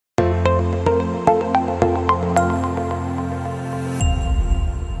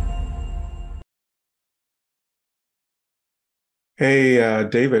Hey,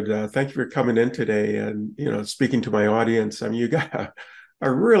 David, thank you for coming in today and, speaking to my audience. I mean, you got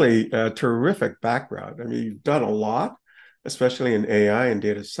a really terrific background. I mean, you've done a lot, especially in AI and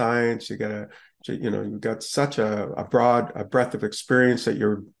data science. You've got such a broad a breadth of experience that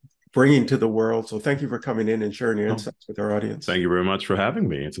you're bringing to the world. So thank you for coming in and sharing your Oh, insights with our audience. thank you very much for having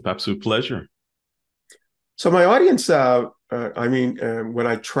me. It's an absolute pleasure. So my audience, when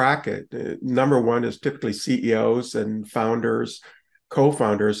I track it, number one is typically CEOs and founders,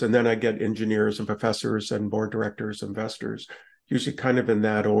 co-founders, and then I get engineers and professors and board directors, investors, usually kind of in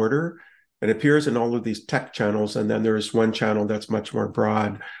that order. It appears in all of these tech channels, and then there's one channel that's much more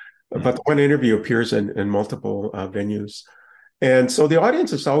broad. But the Mm. one interview appears in multiple venues. And so the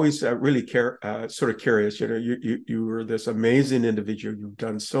audience is always really sort of curious. You were this amazing individual. You've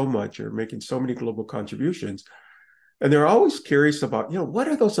done so much. You're making so many global contributions, and they're always curious about, what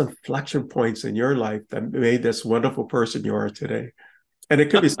are those inflection points in your life that made this wonderful person you are today? And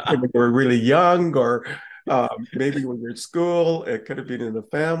it could be something when you were really young, or maybe when you're in school. It could have been in the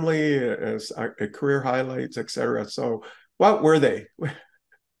family, as career highlights, etc. So, what were they?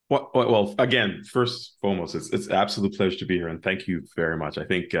 Well, again, first and foremost, it's an absolute pleasure to be here, and thank you very much. I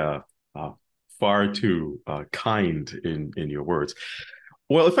think uh, far too kind in your words.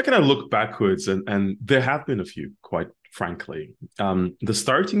 Well, if I kind of look backwards, and there have been a few, quite frankly, the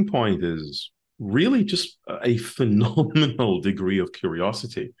starting point is really just a phenomenal degree of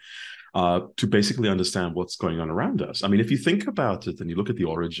curiosity to basically understand what's going on around us. I mean, if you think about it and you look at the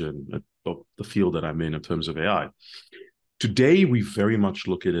origin of the field that I'm in terms of AI, today we very much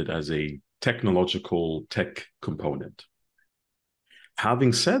look at it as a technological tech component.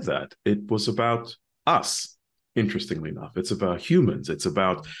 Having said that, it was about us, interestingly enough. It's about humans. It's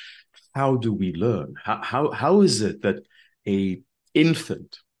about how do we learn? How is it that a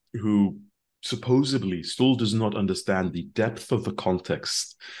infant who supposedly still does not understand the depth of the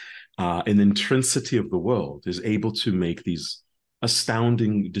context and intrinsity of the world is able to make these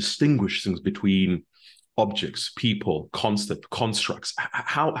astounding distinctions between objects, people, concept, constructs?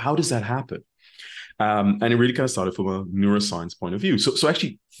 How does that happen? And it really kind of started from a neuroscience point of view. So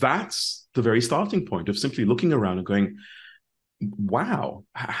actually, that's the very starting point of simply looking around and going, wow,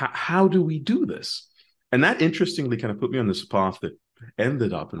 how do we do this? And that interestingly kind of put me on this path that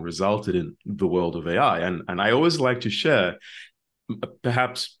ended up and resulted in the world of AI. And I always like to share,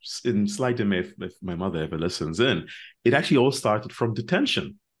 perhaps in slight if my mother ever listens in, it actually all started from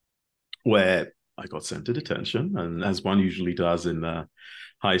detention, where I got sent to detention, and as one usually does in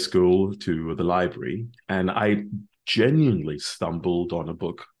high school, to the library. And I genuinely stumbled on a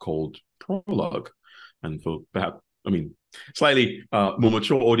book called Prologue. And for perhaps, I mean, slightly more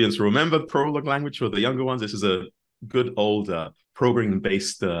mature audience remember Prologue language. For the younger ones, this is a good old programming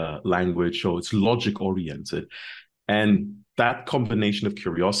based language, so it's logic oriented. And that combination of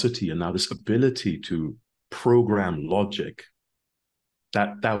curiosity and now this ability to program logic,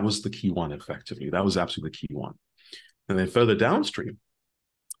 that was the key one, effectively. That was absolutely the key one. And then further downstream,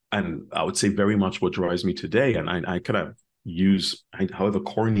 and I would say very much what drives me today, and I kind of use, however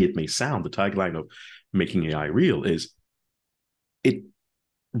corny it may sound, the tagline of making AI real is it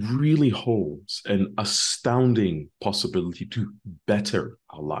really holds an astounding possibility to better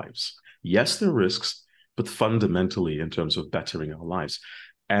our lives. Yes, there are risks, but fundamentally in terms of bettering our lives.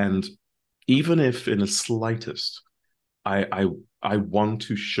 And even if in the slightest, I, I I want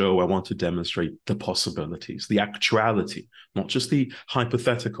to show, I want to demonstrate the possibilities, the actuality, not just the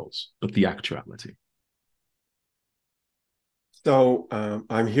hypotheticals, but the actuality. So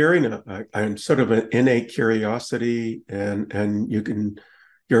I'm hearing I'm sort of an innate curiosity, and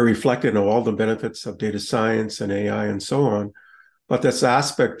you're reflecting on all the benefits of data science and AI and so on. But this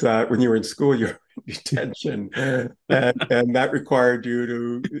aspect that when you were in school, you're in detention, and that required you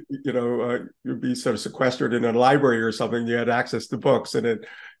to, you'd be sort of sequestered in a library or something. You had access to books, and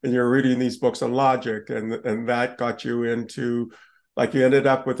you're reading these books on logic, and that got you into, like, you ended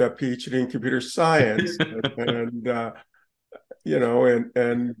up with a PhD in computer science, and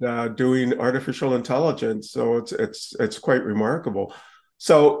doing artificial intelligence. So it's quite remarkable.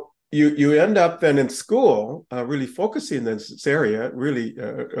 So you end up then in school, really focusing in this area, really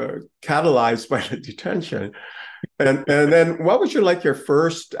catalyzed by the detention. And then what was your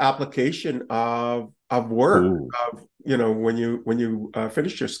first application of work, Ooh. of when you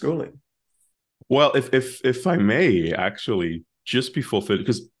finished your schooling? Well, if I may, actually, just before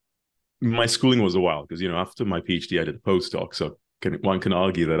because my schooling was a while, because after my PhD I did a postdoc, so one can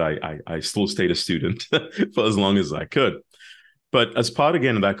argue that I still stayed a student for as long as I could. But as part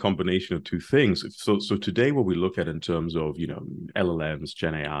again of that combination of two things, so today what we look at in terms of LLMs,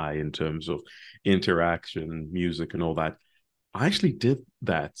 Gen AI, in terms of interaction, music, and all that, I actually did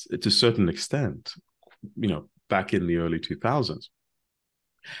that to a certain extent, back in the early 2000s.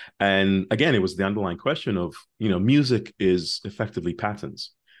 And again, it was the underlying question of, music is effectively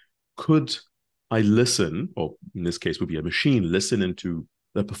patterns. Could I listen, or in this case would be a machine, listen into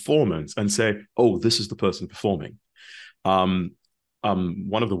the performance and say, oh, this is the person performing? Um,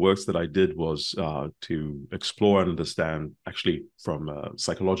 one of the works that I did was to explore and understand, actually, from a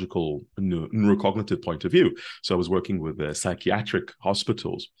psychological neurocognitive point of view. So I was working with psychiatric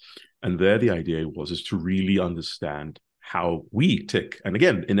hospitals, and there the idea was is to really understand how we tick. And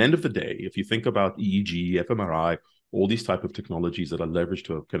again, in the end of the day, if you think about EEG, fMRI, all these type of technologies that are leveraged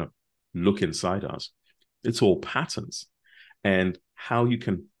to kind of look inside us, it's all patterns and how you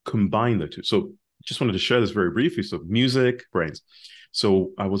can combine the two. So just wanted to share this very briefly. So music, brains. So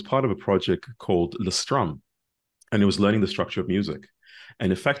I was part of a project called Le Strum, and it was learning the structure of music.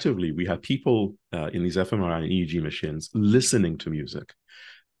 And effectively, we had people in these fMRI and EEG machines listening to music.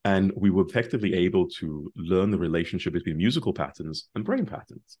 And we were effectively able to learn the relationship between musical patterns and brain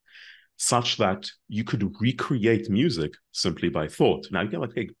patterns, such that you could recreate music simply by thought. Now, you get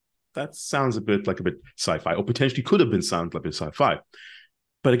like, hey, that sounds a bit sci-fi, or potentially could have been sound like a bit sci-fi.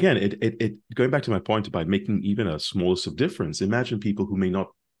 But again, it going back to my point about making even a smallest of difference. Imagine people who may not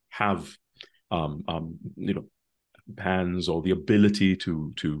have, hands or the ability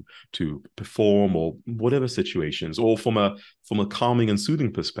to perform, or whatever situations, or from a calming and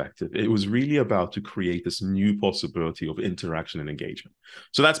soothing perspective. It was really about to create this new possibility of interaction and engagement.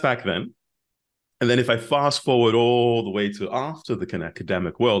 So that's back then. And then if I fast forward all the way to after the kind of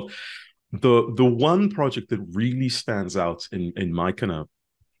academic world, the one project that really stands out in my kind of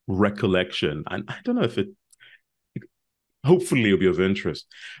recollection, and I don't know if hopefully it'll be of interest,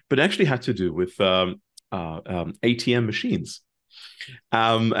 but it actually had to do with ATM machines.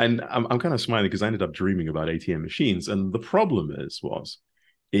 And I'm kind of smiling because I ended up dreaming about ATM machines. And the problem is,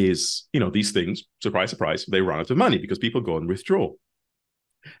 these things, surprise, surprise, they run out of money because people go and withdraw.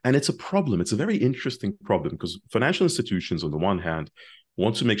 And it's a problem. It's a very interesting problem because financial institutions, on the one hand,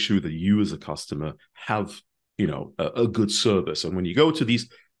 want to make sure that you as a customer have, a good service. And when you go to these,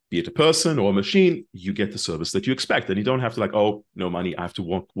 be it a person or a machine, you get the service that you expect. And you don't have to oh, no money, I have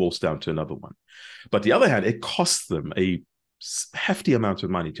to waltz down to another one. But the other hand, it costs them a hefty amount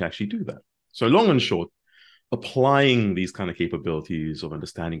of money to actually do that. So long and short, applying these kind of capabilities of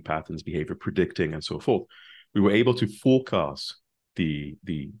understanding patterns, behavior, predicting, and so forth, we were able to forecast the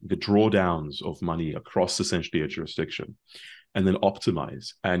drawdowns of money across essentially a jurisdiction, and then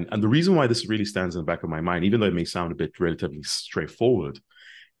optimize. And the reason why this really stands in the back of my mind, even though it may sound a bit relatively straightforward,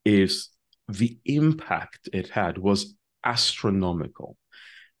 is the impact it had was astronomical.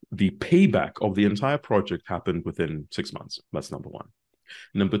 The payback of the entire project happened within 6 months. That's number one.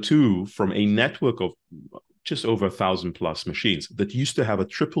 Number two, from a network of just over 1,000 plus machines that used to have a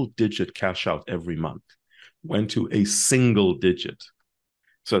triple digit cash out every month, went to a single digit.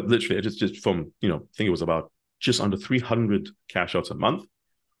 So literally, just from, I think it was about just under 300 cash outs a month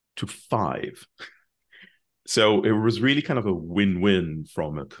to 5. So it was really kind of a win-win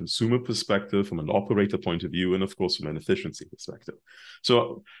from a consumer perspective, from an operator point of view, and of course, from an efficiency perspective.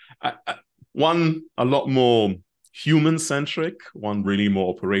 So one, a lot more human-centric, one really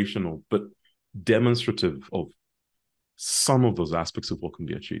more operational, but demonstrative of some of those aspects of what can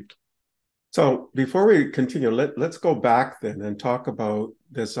be achieved. So before we continue, let's go back then and talk about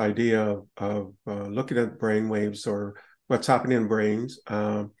this idea of looking at brain waves or what's happening in brains.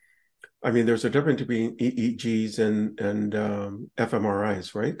 There's a difference between EEGs and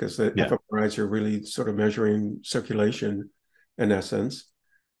fMRIs, right? Because the fMRIs are really sort of measuring circulation in essence.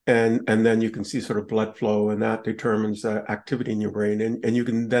 And then you can see sort of blood flow, and that determines activity in your brain. And you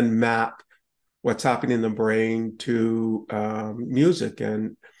can then map what's happening in the brain to music.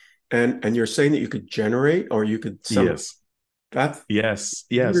 And you're saying that you could generate, or you could yes. That's yes.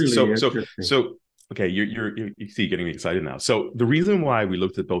 really So okay, you see, getting me excited now. So the reason why we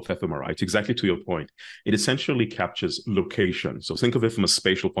looked at both fMRI, exactly to your point, it essentially captures location. So think of it from a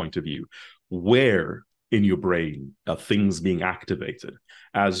spatial point of view. Where in your brain are things being activated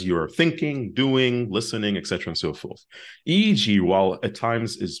as you're thinking, doing, listening, etc., and so forth. EEG, while at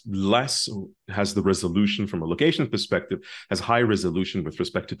times is less, has the resolution from a location perspective, has high resolution with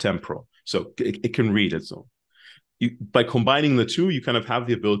respect to temporal. So it can read its own. By combining the two, you kind of have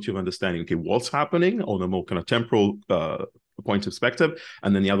the ability of understanding, okay, what's happening on a more kind of temporal point of perspective,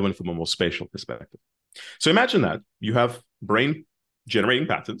 and then the other one from a more spatial perspective. So imagine that you have brain generating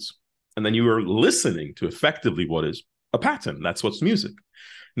patterns, and then you are listening to effectively what is a pattern. That's what's music.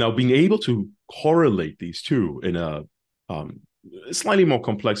 Now, being able to correlate these two in a slightly more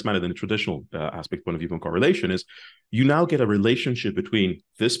complex manner than the traditional aspect point of view from correlation is you now get a relationship between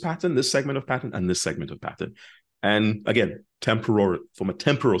this pattern, this segment of pattern, and this segment of pattern. And again, from a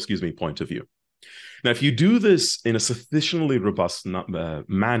temporal, point of view. Now, if you do this in a sufficiently robust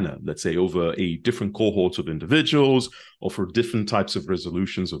manner, let's say over a different cohort of individuals or for different types of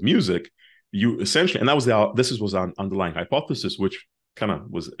resolutions of music, you essentially, and this was our underlying hypothesis, which kind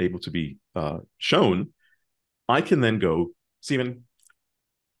of was able to be shown. I can then go, Stephen,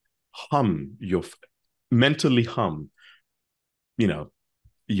 mentally hum,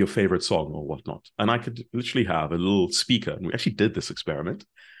 your favorite song or whatnot. And I could literally have a little speaker, and we actually did this experiment,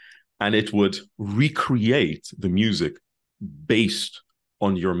 and it would recreate the music based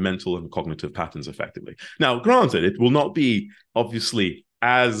on your mental and cognitive patterns effectively. Now, granted, it will not be obviously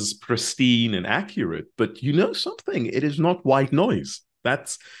as pristine and accurate, but you know something, it is not white noise.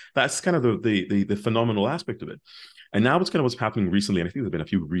 That's kind of the phenomenal aspect of it. And now what's happening recently, and I think there's been a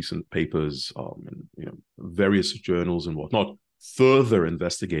few recent papers and various journals and whatnot, further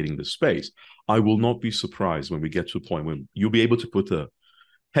investigating this space. I will not be surprised when we get to a point when you'll be able to put a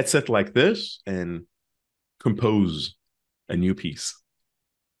headset like this and compose a new piece.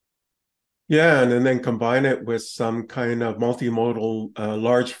 Yeah, and then combine it with some kind of multimodal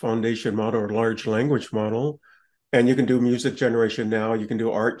large foundation model or large language model. And you can do music generation now, you can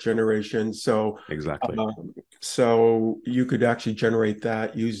do art generation. Exactly. So you could actually generate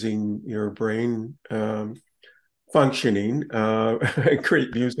that using your brain functioning,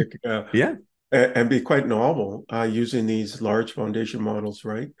 create music Yeah. and be quite novel using these large foundation models,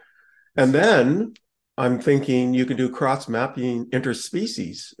 right? And then I'm thinking you can do cross-mapping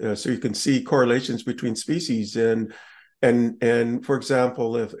interspecies, so you can see correlations between species. And for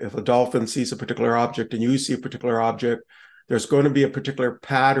example, if a dolphin sees a particular object and you see a particular object, there's going to be a particular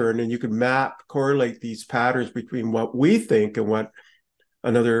pattern, and you can correlate these patterns between what we think and what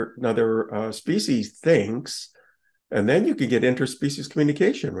another species thinks, and then you can get interspecies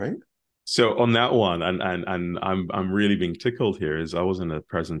communication, right? So on that one, and I'm really being tickled here, is I was in a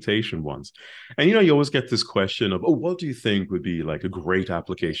presentation once, and you always get this question of, oh, what do you think would be like a great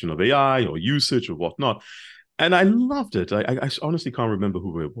application of AI or usage or whatnot? And I loved it. I honestly can't remember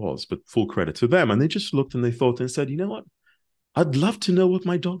who it was, but full credit to them. And they just looked and they thought and said, you know what? I'd love to know what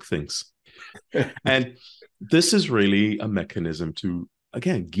my dog thinks. And this is really a mechanism to,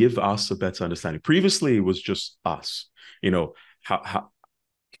 again, give us a better understanding. Previously, it was just us. How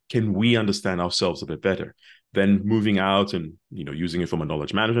can we understand ourselves a bit better? Then moving out and using it from a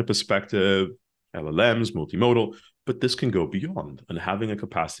knowledge management perspective, LLMs, multimodal, but this can go beyond, and having a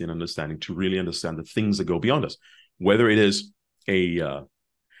capacity and understanding to really understand the things that go beyond us, whether it is an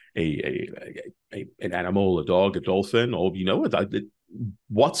animal, a dog, a dolphin, or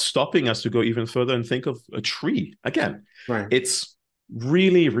what's stopping us to go even further and think of a tree? Again, Right. It's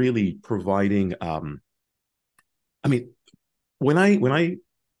really, really providing. I mean, when I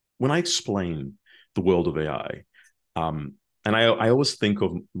explain the world of AI, and I always think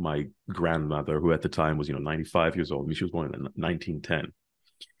of my grandmother, who at the time was 95 years old. I mean, she was born in 1910.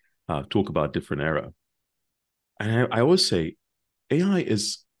 Talk about different era, and I always say AI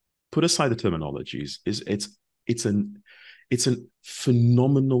is, put aside the terminologies, it's a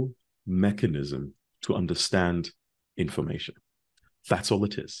phenomenal mechanism to understand information. That's all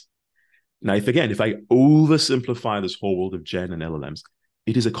it is. Now, if I oversimplify this whole world of Gen and LLMs,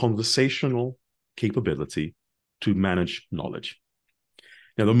 it is a conversational capability to manage knowledge.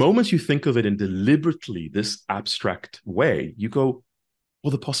 Now, the moment you think of it in deliberately this abstract way, you go,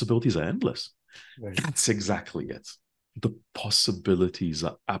 well, the possibilities are endless. Right. That's exactly it. The possibilities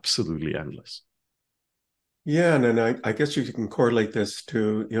are absolutely endless. Yeah, and then I guess you can correlate this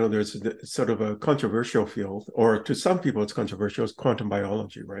to, there's sort of a controversial field, or to some people it's controversial, it's quantum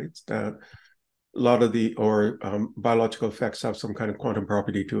biology, right? That a lot of biological effects have some kind of quantum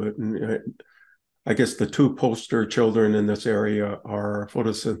property to it. And I guess the two poster children in this area are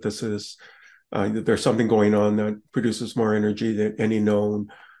photosynthesis. There's something going on that produces more energy than any known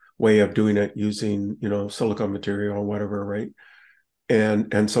way of doing it using, silicon material or whatever, right?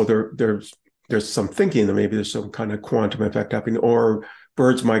 And so there's some thinking that maybe there's some kind of quantum effect happening, or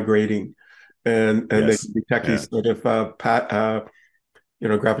birds migrating, and yes. They detect these sort of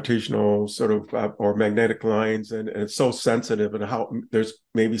gravitational sort of or magnetic lines, and it's so sensitive, and how there's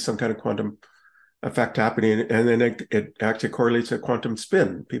maybe some kind of quantum effect happening, and then it actually correlates to quantum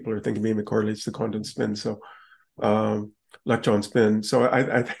spin. People are thinking maybe it correlates to quantum spin, so electron spin. So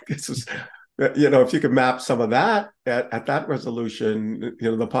I think this is, if you could map some of that at that resolution,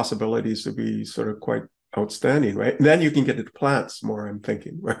 the possibilities would be sort of quite outstanding, right? And then you can get into plants more, I'm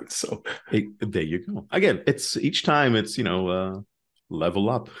thinking, right? So There you go. Again, it's each time it's, level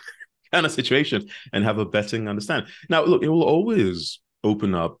up kind of situation and have a better understanding. Now, look, it will always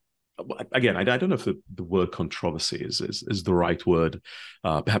open up. Again, I don't know if the word controversy is the right word,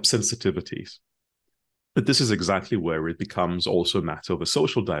 perhaps sensitivities. But this is exactly where it becomes also a matter of a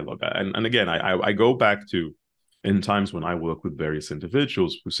social dialogue. And again, I go back to in times when I work with various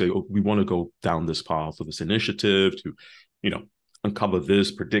individuals who say, oh, we want to go down this path or this initiative to, uncover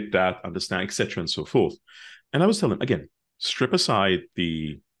this, predict that, understand, etc., and so forth. And I was telling them, again, strip aside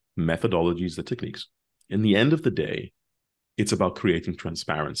the methodologies, the techniques. In the end of the day, it's about creating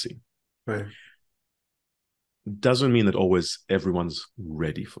transparency. right. Doesn't mean that always everyone's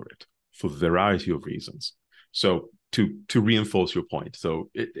ready for it for a variety of reasons. So to reinforce your point, so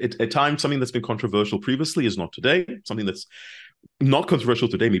at times something that's been controversial previously is not today. Something that's not controversial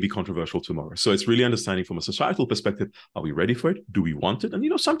today may be controversial tomorrow. So it's really understanding from a societal perspective: are we ready for it? Do we want it?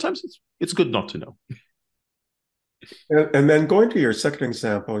 And sometimes it's good not to know. And then going to your second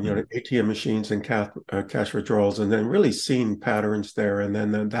example, ATM machines and cash withdrawals, and then really seeing patterns there, and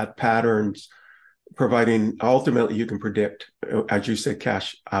then that patterns providing ultimately you can predict, as you said,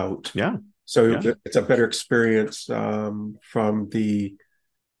 cash out. Yeah. So Yeah. it's a better experience from the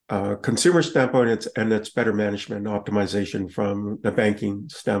consumer standpoint, and it's better management and optimization from the banking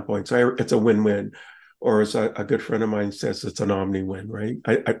standpoint. So it's a win-win, or as a good friend of mine says, it's an omni-win, right?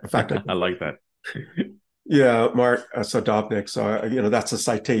 In fact, I like that. yeah, Mark Sadovnik. So that's a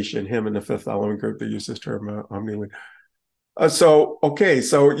citation. Him and the Fifth Element Group, they use this term, omni-win. So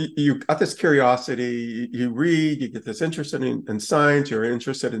you got this curiosity, you read, you get this interest in science, you're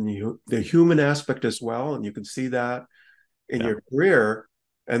interested in the human aspect as well, and you can see that in your career.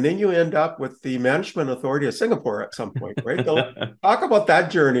 And then you end up with the Management Authority of Singapore at some point, right? Talk about that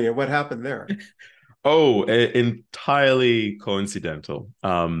journey and what happened there. Oh, entirely coincidental.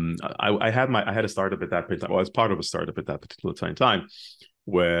 I had a startup at that point. Well, I was part of a startup at that particular time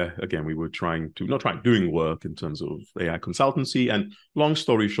where, again, we were doing work in terms of AI consultancy. And long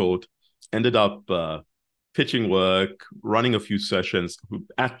story short, ended up pitching work, running a few sessions.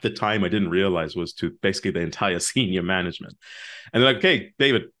 At the time, I didn't realize was to basically the entire senior management. And they're like, "Okay,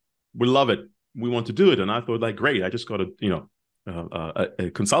 David, we love it. We want to do it." And I thought, like, great, I just got a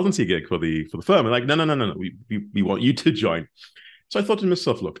consultancy gig for the firm. And like, no, we want you to join. So I thought to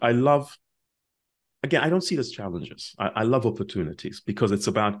myself, look, I don't see it as challenges. I love opportunities because it's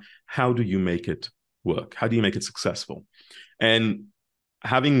about how do you make it work? How do you make it successful? And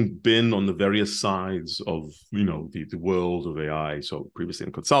having been on the various sides of, the world of AI, so previously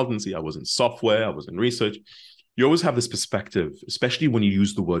in consultancy, I was in software, I was in research, you always have this perspective, especially when you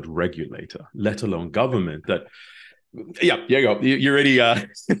use the word regulator, let alone government, that, yeah, there you go. You're already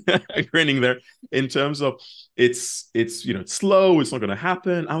grinning there in terms of it's slow, it's not going to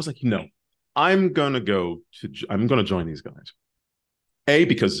happen. I was like, no, I'm going to join these guys.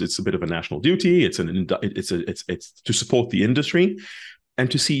 Because it's a bit of a national duty. It's to support the industry and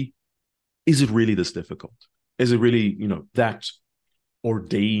to see, is it really this difficult? Is it really, that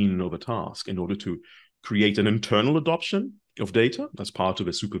ordained of a task in order to create an internal adoption of data as part of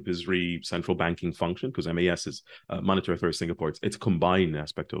a supervisory central banking function, because MAS is Monetary Authority of Singapore. It's a combined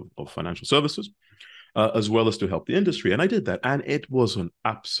aspect of financial services, as well as to help the industry. And I did that, and it was an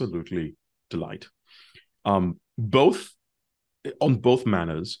absolutely delight. Both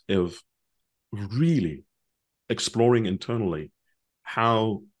manners of really exploring internally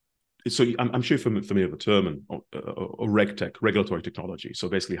how. So I'm sure you're familiar with the term or RegTech, regulatory technology. So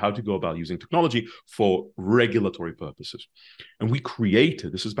basically how to go about using technology for regulatory purposes. And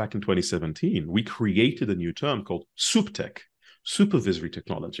this is back in 2017, we created a new term called SupTech, supervisory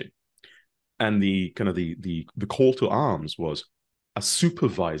technology. And the call to arms was a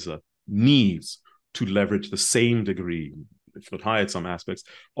supervisor needs to leverage the same degree, if not higher at some aspects,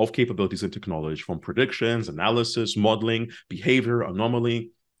 of capabilities and technology from predictions, analysis, modeling, behavior, anomaly,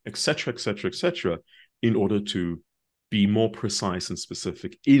 etc., in order to be more precise and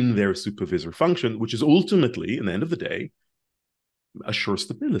specific in their supervisory function, which is ultimately, in the end of the day, assure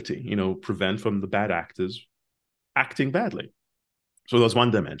stability, prevent from the bad actors acting badly. So that's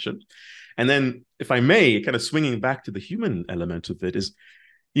one dimension. And then, if I may, kind of swinging back to the human element of it is,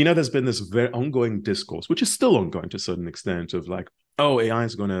 there's been this very ongoing discourse, which is still ongoing to a certain extent, of like, oh, AI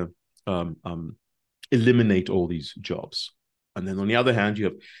is going to eliminate all these jobs. And then on the other hand, you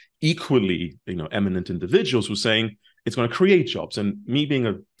have equally, eminent individuals who are saying it's going to create jobs. And me being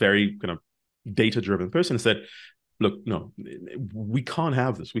a very kind of data-driven person said, look, no, we can't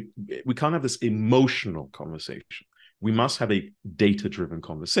have this. We can't have this emotional conversation. we must have a data-driven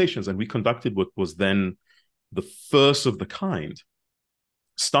conversations. And we conducted what was then the first of the kind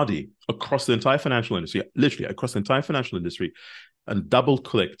study across the entire financial industry, literally across the entire financial industry, and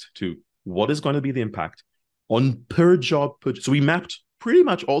double-clicked to what is going to be the impact on per job. So we mapped pretty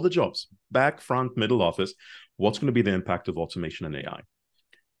much all the jobs, back, front, middle office, what's going to be the impact of automation and AI.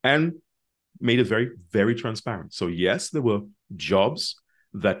 And made it very, very transparent. So yes, there were jobs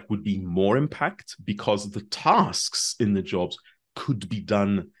that would be more impact because the tasks in the jobs could be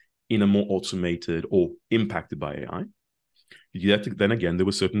done in a more automated or impacted by AI. Yet then again, there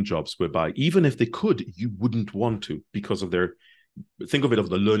were certain jobs whereby even if they could, you wouldn't want to because of their, think of it of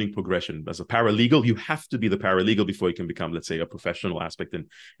the learning progression. As a paralegal, you have to be the paralegal before you can become, let's say, a professional aspect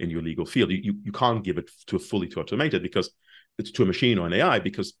in your legal field. You can't give it to a fully to automated because it's to a machine or an AI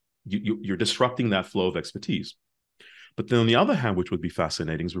because you're disrupting that flow of expertise. But then on the other hand, which would be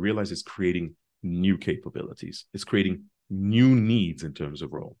fascinating, is we realize it's creating new capabilities. It's creating new needs in terms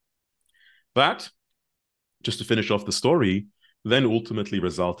of role. That, just to finish off the story, then ultimately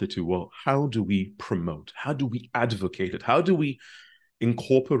resulted to, well, how do we promote? How do we advocate it? How do we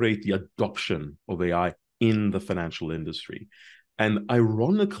incorporate the adoption of AI in the financial industry? And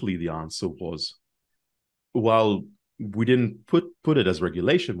ironically, the answer was, while we didn't put it as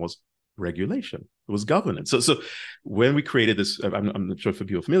regulation, was regulation. It was governance. So when we created this, I'm not sure if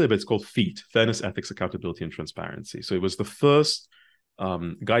people are familiar, but it's called FEAT, Fairness, Ethics, Accountability, and Transparency. So it was the first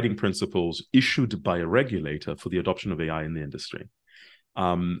guiding principles issued by a regulator for the adoption of AI in the industry.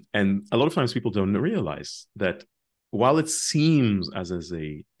 And a lot of times people don't realize that while it seems as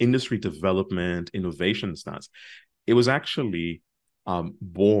a industry development, innovation stance, it was actually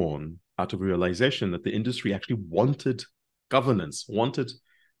born out of realization that the industry actually wanted governance, wanted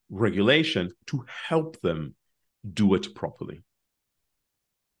regulation to help them do it properly.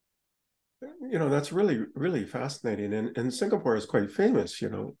 That's really, really fascinating. And Singapore is quite famous,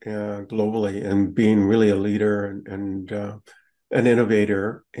 globally, and being really a leader and an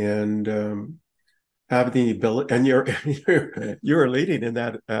innovator, and have the ability, and you're leading in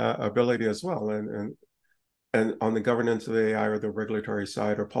that ability as well. And on the governance of AI or the regulatory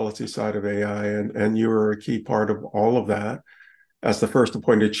side or policy side of AI, and you were a key part of all of that as the first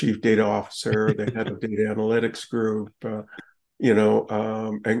appointed chief data officer, the head of data analytics group,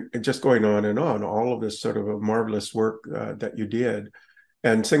 and just going on, all of this sort of a marvelous work that you did.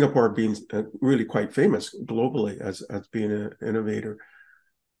 And Singapore being really quite famous globally as being an innovator.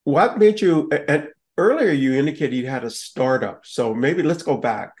 What made you, and earlier you indicated you had a startup. So maybe let's go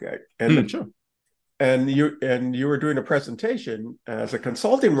back. Sure. And you were doing a presentation as a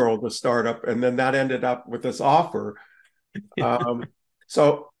consulting role with startup, and then that ended up with this offer.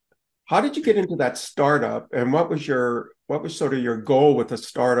 So how did you get into that startup, and what was sort of your goal with the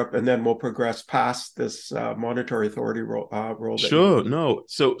startup? And then we'll progress past this monetary authority role. Sure. No.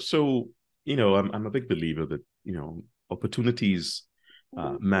 So I'm a big believer that opportunities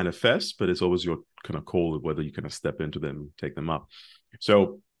manifest, but it's always your kind of call of whether you kind of step into them, take them up.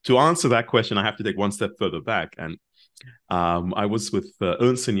 So to answer that question, I have to take one step further back, and I was with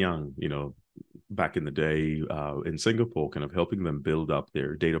Ernst & Young, back in the day in Singapore, kind of helping them build up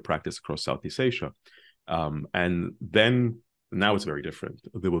their data practice across Southeast Asia. And then now it's very different.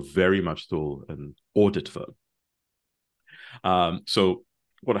 They were very much still an audit firm. So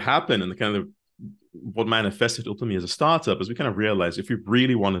what happened and the kind of what manifested ultimately as a startup is we kind of realized if we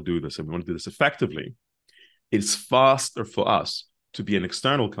really want to do this and we want to do this effectively, it's faster for us to be an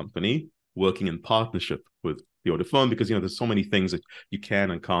external company working in partnership with the audit firm, because there's so many things that you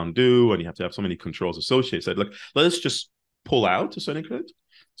can and can't do, and you have to have so many controls associated. So look, let's just pull out to a certain extent.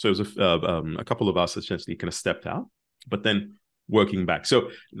 So it was a couple of us essentially kind of stepped out, but then working back.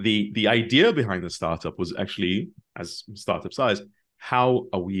 So the idea behind the startup was actually, as startup size, how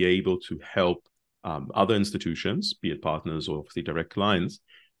are we able to help other institutions, be it partners or obviously direct clients,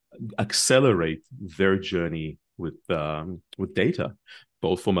 accelerate their journey with data,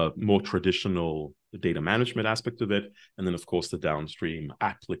 both from a more traditional data management aspect of it, and then of course the downstream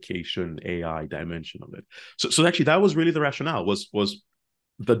application AI dimension of it. So actually that was really the rationale. Was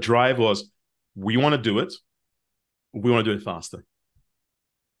the drive was we want to do it, we want to do it faster.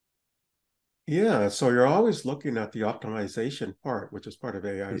 Yeah, so you're always looking at the optimization part, which is part of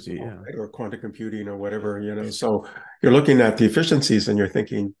AI as well, Yeah. right? Or quantum computing or whatever, So you're looking at the efficiencies and you're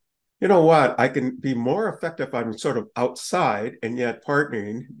thinking, you know what, I can be more effective if I'm sort of outside and yet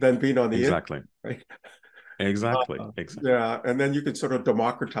partnering than being on the Exactly. inside, right? Exactly. Yeah, and then you can sort of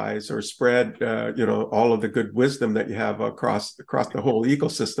democratize or spread, all of the good wisdom that you have across the whole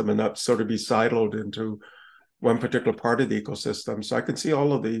ecosystem, and not sort of be siloed into one particular part of the ecosystem. So I can see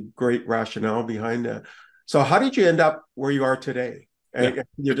all of the great rationale behind that. So how did you end up where you are today? Yeah. And can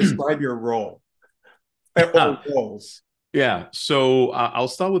you describe your role or roles? Yeah. So I'll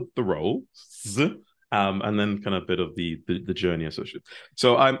start with the roles, and then kind of a bit of the journey associated.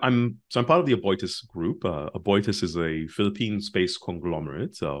 So I'm part of the Aboitiz group. Aboitiz is a Philippines-based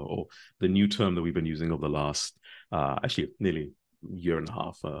conglomerate, or the new term that we've been using over the last actually nearly year and a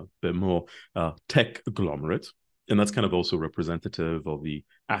half, a bit more, tech agglomerate, and that's kind of also representative of the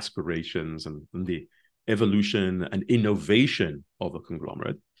aspirations and the evolution and innovation of a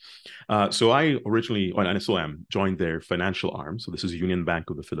conglomerate. So I originally, and I still am, joined their financial arm. So this is Union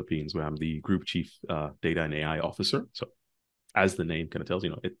Bank of the Philippines, where I'm the group chief data and AI officer. So as the name kind of tells,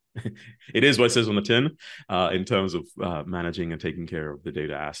 it it is what it says on the tin in terms of managing and taking care of the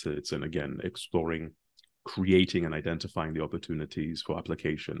data assets, and again exploring, creating, and identifying the opportunities for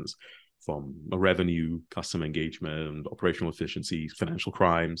applications from a revenue, customer engagement, operational efficiency, financial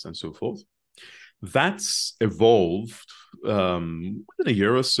crimes, and so forth. That's evolved within a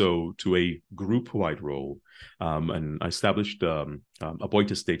year or so to a group-wide role, and I established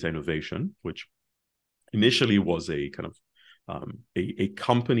Aboitiz Data Innovation, which initially was a kind of a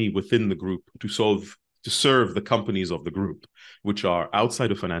company within the group to serve the companies of the group, which are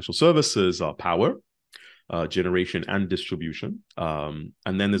outside of financial services, power, generation, and distribution. And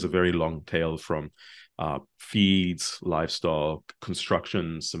then there's a very long tail from feeds, livestock,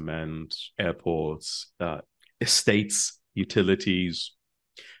 construction, cement, airports, estates, utilities,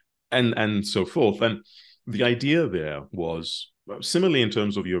 and so forth. And the idea there was similarly in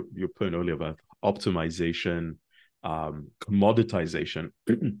terms of your point earlier about optimization, commoditization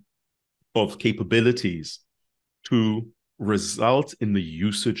of capabilities to result in the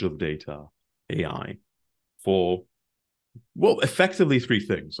usage of data, AI, for, well, effectively three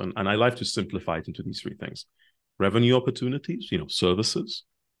things. And I like to simplify it into these three things: revenue opportunities, services,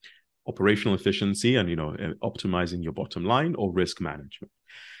 operational efficiency, and, optimizing your bottom line, or risk management.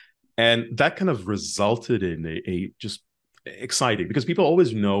 And that kind of resulted in a just exciting, because people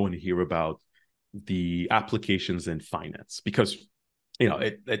always know and hear about the applications in finance, because,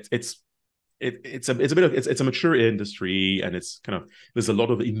 it's a bit of it's a mature industry, and it's kind of, there's a lot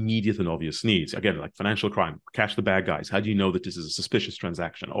of immediate and obvious needs, again, like financial crime, catch the bad guys, how do you know that this is a suspicious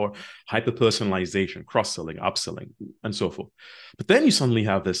transaction, or hyper personalization, cross-selling, upselling, and so forth. But then you suddenly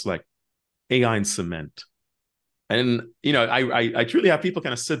have this like AI and cement, and I truly have people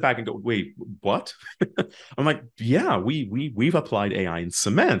kind of sit back and go, wait, what? I'm like, yeah, we've applied AI in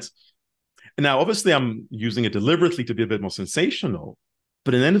cement. And now obviously I'm using it deliberately to be a bit more sensational,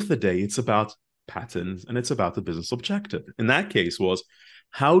 but at the end of the day, it's about patterns and it's about the business objective. In that case was,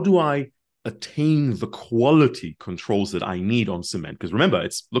 how do I attain the quality controls that I need on cement? Because remember,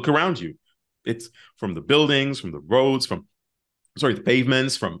 it's look around you. It's from the buildings, from the roads, the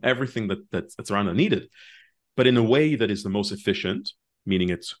pavements, from everything that's around and needed, but in a way that is the most efficient, meaning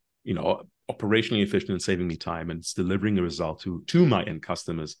it's, operationally efficient and saving me time, and it's delivering a result to my end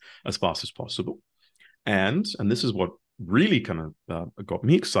customers as fast as possible. And this is what really kind of got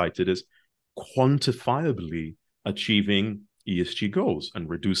me excited, is quantifiably achieving ESG goals and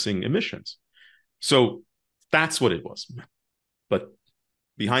reducing emissions. So that's what it was. But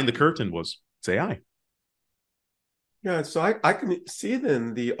behind the curtain was, it's AI. Yeah, so I can see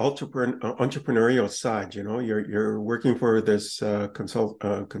then the entrepreneurial side. You're working for this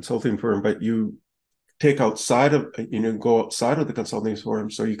consulting firm, but you go outside of the consulting firm,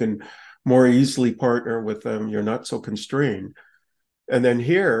 so you can more easily partner with them. You're not so constrained. And then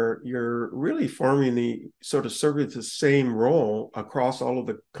here, you're really forming the sort of serving the same role across all of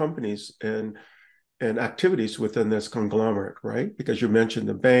the companies and activities within this conglomerate, right? Because you mentioned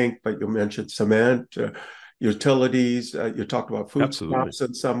the bank, but you mentioned cement, utilities. You talked about food Absolutely. stocks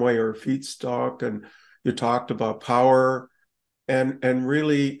in some way, or feedstock, and you talked about power. And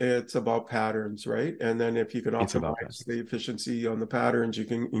really, it's about patterns, right? And then if you can It's about optimize the patterns. efficiency on the patterns, you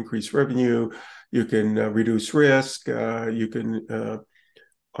can increase revenue, you can reduce risk, you can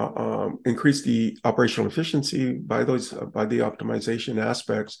increase the operational efficiency by the optimization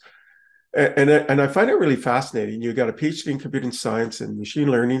aspects. And I find it really fascinating. You got a PhD in computing science and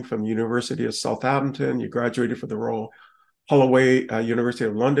machine learning from the University of Southampton. You graduated from the Royal Holloway University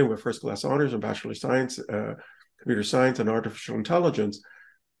of London with first class honors and bachelor of science, computer science and artificial intelligence.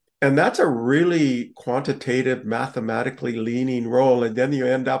 And that's a really quantitative, mathematically leaning role. And then you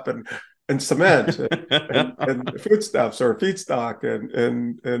end up in cement and foodstuffs or feedstock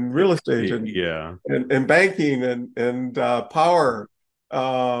and real estate Yeah, and banking and power.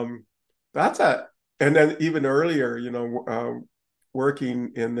 That's a and then even earlier,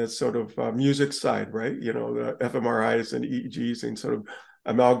 working in this sort of music side, right? The fMRIs and EEGs and sort of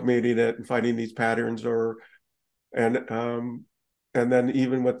amalgamating it and finding these patterns, and then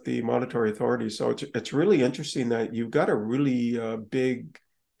even with the monetary authority. So it's really interesting that you've got a really big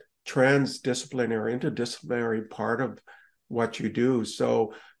transdisciplinary, interdisciplinary part of what you do.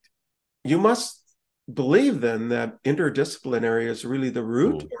 So you must believe then that interdisciplinary is really the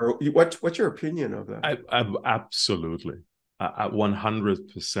root, or what's your opinion of that? Absolutely,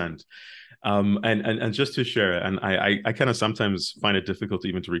 100%. And just to share, and I kind of sometimes find it difficult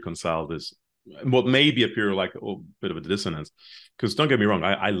even to reconcile this. What may be appear like a bit of a dissonance, because don't get me wrong,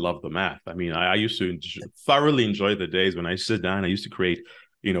 I love the math. I mean, I used to thoroughly enjoy the days when I sit down. I used to create,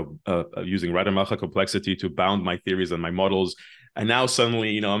 using Rademacher complexity to bound my theories and my models. And now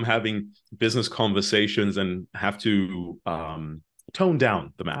suddenly, I'm having business conversations and have to tone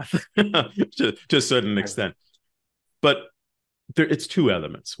down the math to a certain extent. But it's two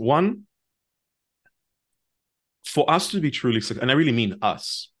elements. One, for us to be truly, and I really mean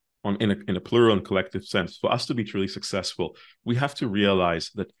us, in a plural and collective sense, for us to be truly successful, we have to realize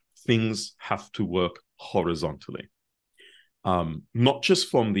that things have to work horizontally. Not just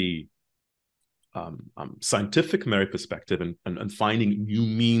from the scientific merit perspective and finding new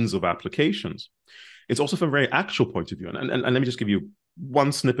means of applications. It's also from a very actual point of view. And let me just give you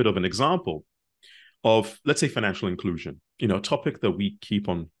one snippet of an example of, let's say, financial inclusion, a topic that we keep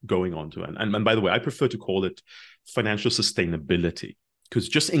on going on to. And by the way, I prefer to call it financial sustainability, because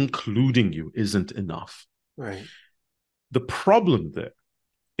just including you isn't enough. Right. The problem there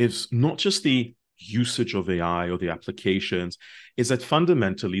is not just the usage of AI or the applications, is that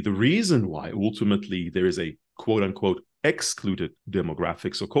fundamentally the reason why ultimately there is a quote unquote excluded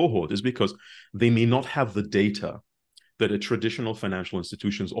demographics or cohort is because they may not have the data that a traditional financial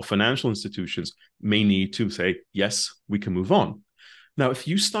institutions or financial institutions may need to say, yes, we can move on. Now, if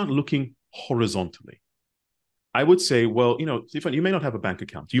you start looking horizontally, I would say, well, Stefan, you may not have a bank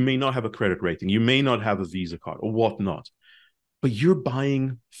account, you may not have a credit rating, you may not have a Visa card or whatnot, but you're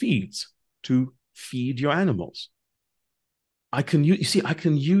buying feeds to feed your animals. I can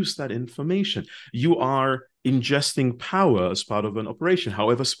use that information. You are ingesting power as part of an operation,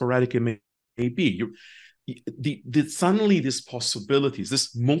 however sporadic it may be. Suddenly these possibilities,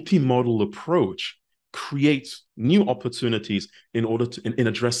 this multimodal approach creates new opportunities in order to in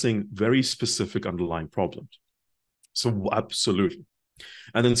addressing very specific underlying problems. So absolutely.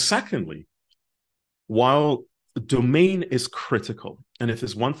 And then secondly, while domain is critical, and if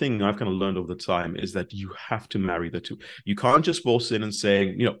there's one thing I've kind of learned over the time, is that you have to marry the two. You can't just boast in and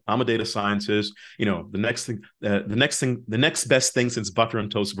saying, I'm a data scientist, the next best thing since butter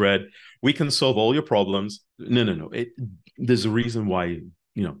and toast bread, we can solve all your problems. No. There's a reason why,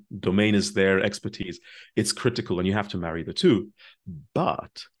 domain is there, expertise. It's critical, and you have to marry the two.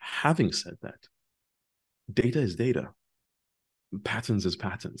 But having said that, data is data. Patterns is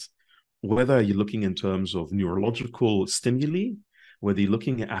patterns. Whether you're looking in terms of neurological stimuli, whether you're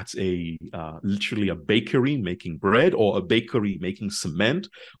looking at literally a bakery making bread or a bakery making cement,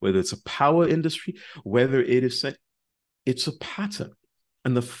 whether it's a power industry, whether it's a pattern,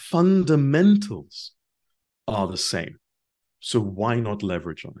 and the fundamentals are the same. So why not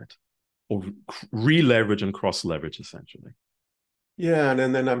leverage on it, or re-leverage and cross-leverage essentially? Yeah,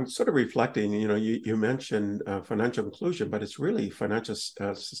 and then I'm sort of reflecting, you mentioned financial inclusion, but it's really financial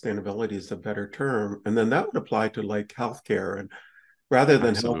sustainability is the better term. And then that would apply to like healthcare. And rather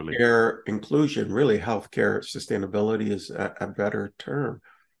than Absolutely. healthcare inclusion, really healthcare sustainability is a better term.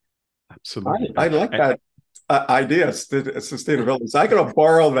 Absolutely. I like that idea, sustainability. So I'm going to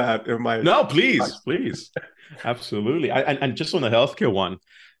borrow that in my... No, please. Absolutely. And just on the healthcare one,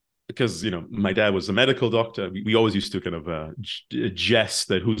 because my dad was a medical doctor, we always used to kind of jest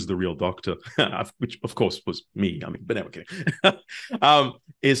that who's the real doctor, which of course was me. I mean, but okay.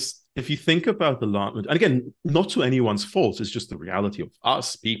 Is if you think about the lot, and again, not to anyone's fault, it's just the reality of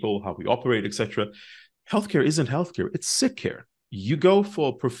us people, how we operate, etc. Healthcare isn't healthcare; it's sick care. You go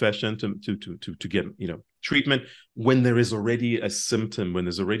for a profession to get treatment when there is already a symptom, when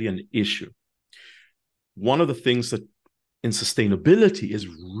there's already an issue. One of the things that in sustainability is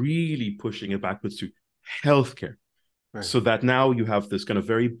really pushing it backwards to healthcare, right. So that now you have this kind of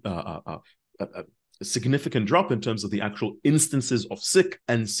very significant drop in terms of the actual instances of sick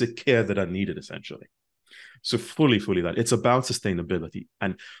care that are needed, essentially. So fully that it's about sustainability.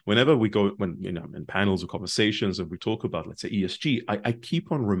 And whenever we go, in panels or conversations and we talk about, let's say, ESG, I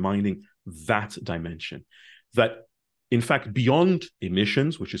keep on reminding that dimension, that in fact, beyond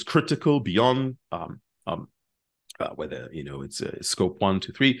emissions, which is critical, beyond whether it's scope 1,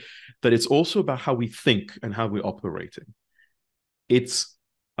 2, 3, that it's also about how we think and how we're operating. It's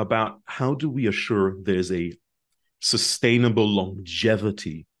about how do we assure there's a sustainable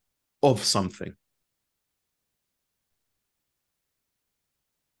longevity of something.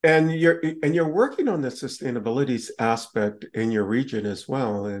 And you're working on the sustainability aspect in your region as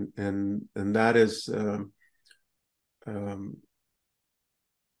well, and that is um,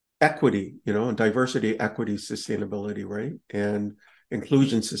 equity, and diversity, equity, sustainability, right? And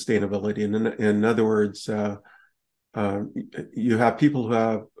inclusion sustainability. And in other words, uh, you have people who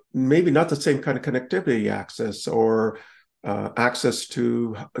have maybe not the same kind of connectivity access or access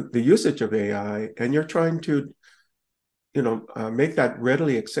to the usage of AI, and you're trying to make that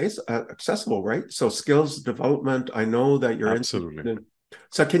readily accessible, right? So skills development, I know that you're interested Absolutely. in.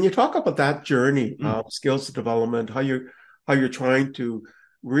 So can you talk about that journey Mm. of skills development, how you're trying to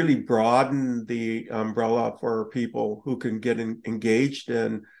really broaden the umbrella for people who can get engaged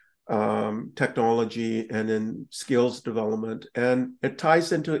in technology and in skills development, and it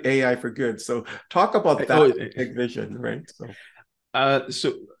ties into AI for good. So talk about that Oh, big vision, right? So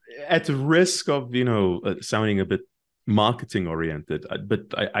so at the risk of sounding a bit marketing oriented, but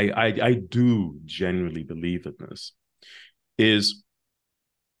I do genuinely believe in this. Is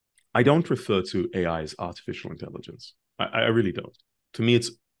I don't refer to AI as artificial intelligence. I really don't. To me,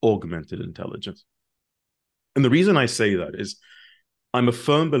 it's augmented intelligence. And the reason I say that is I'm a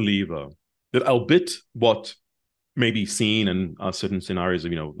firm believer that, albeit what may be seen in certain scenarios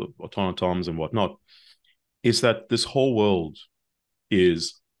of, automatons and whatnot, is that this whole world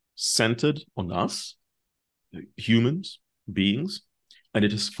is centered on us, humans, beings, and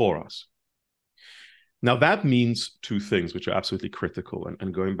it is for us. Now that means two things which are absolutely critical,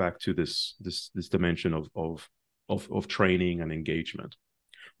 and going back to this dimension of training and engagement.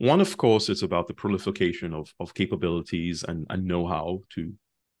 One, of course, is about the proliferation of capabilities and know-how to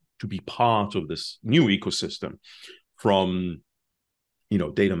be part of this new ecosystem, from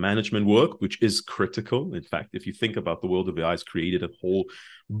data management work, which is critical. In fact, if you think about the world of AI, it's created a whole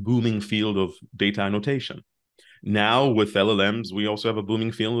booming field of data annotation. Now with LLMs, we also have a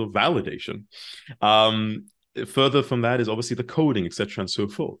booming field of validation. Um, Further from that is obviously the coding, etc., and so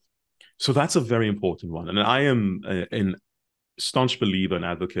forth. So that's a very important one. And I am an staunch believer and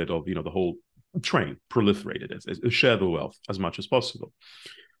advocate of the whole train, proliferate it, share the wealth as much as possible.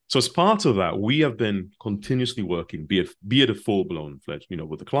 So as part of that, we have been continuously working, be it a full-blown fledged,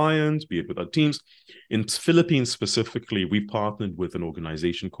 with the clients, be it with our teams. In Philippines specifically, we partnered with an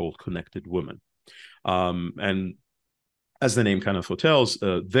organization called Connected Women. And as the name kind of foretells,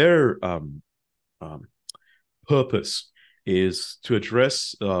 their purpose is to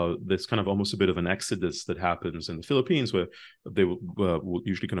address this kind of almost a bit of an exodus that happens in the Philippines, where they will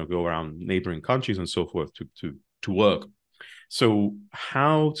usually kind of go around neighboring countries and so forth to work. So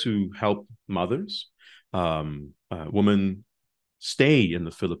how to help mothers, women stay in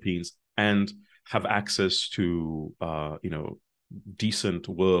the Philippines and have access to, decent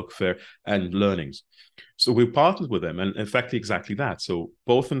work, fair, and learnings. So we partnered with them, and in fact, exactly that. So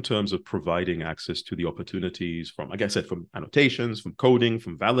both in terms of providing access to the opportunities from, like I said, from annotations, from coding,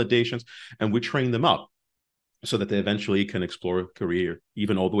 from validations, and we train them up so that they eventually can explore a career,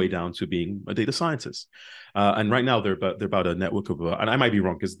 even all the way down to being a data scientist. And right now they're about a network of, and I might be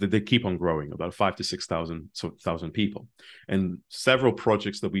wrong because they keep on growing, about 5,000 to 6,000 people, and several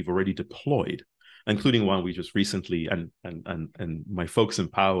projects that we've already deployed, including one we just recently, and my folks in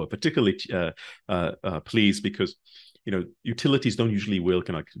power particularly pleased, because utilities don't usually will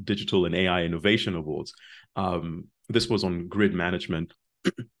kind of digital and AI innovation awards. This was on grid management.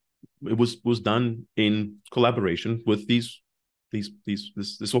 It was done in collaboration with this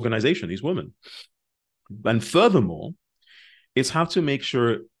organization, these women. And furthermore, it's how to make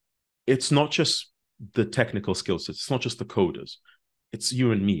sure it's not just the technical skills, it's not just the coders, it's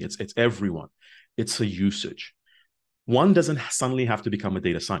you and me, it's everyone. It's a usage. One doesn't suddenly have to become a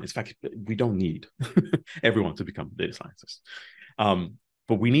data scientist. In fact, we don't need everyone to become a data scientist.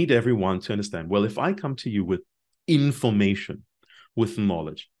 But we need everyone to understand, well, if I come to you with information, with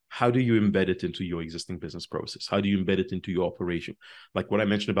knowledge, how do you embed it into your existing business process? How do you embed it into your operation? Like what I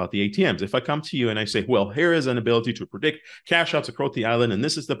mentioned about the ATMs. If I come to you and I say, well, here is an ability to predict cash outs across the island, and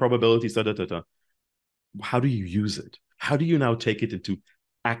this is the probability, how do you use it? How do you now take it into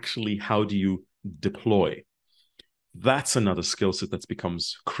actually, how do you deploy? That's another skill set that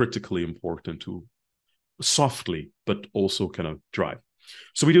becomes critically important to softly, but also kind of drive.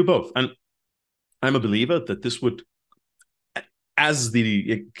 So we do both. And I'm a believer that this would, as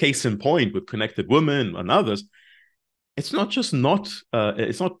the case in point with Connected Women and others, it's not just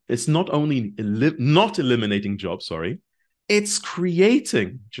it's not only not eliminating jobs, sorry, it's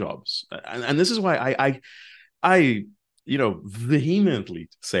creating jobs. And this is why I vehemently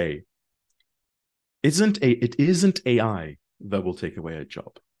say it isn't AI that will take away a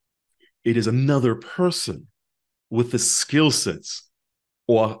job. It is another person with the skill sets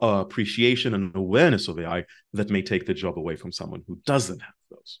or appreciation and awareness of AI that may take the job away from someone who doesn't have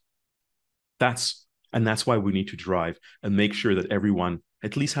those. That's why we need to drive and make sure that everyone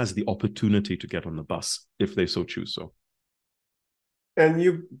at least has the opportunity to get on the bus if they so choose so. And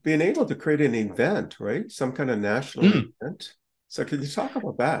you've been able to create an event, right? Some kind of national event. So can you talk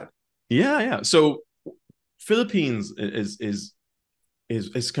about that? Yeah. So Philippines is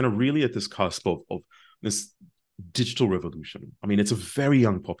kind of really at this cusp of this digital revolution. I mean, it's a very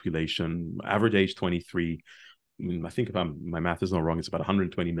young population, average age 23. I think if my math is not wrong, it's about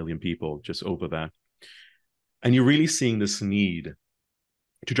 120 million people, just over that. And you're really seeing this need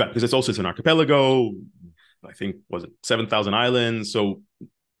to drive, because it's an archipelago. I think, was it 7,000 islands? So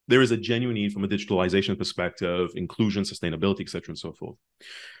there is a genuine need from a digitalization perspective, inclusion, sustainability, et cetera, and so forth.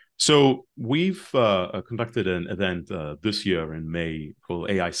 So we've conducted an event this year in May called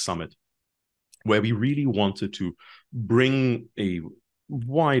AI Summit, where we really wanted to bring a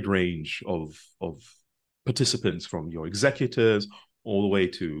wide range of participants, from your executives all the way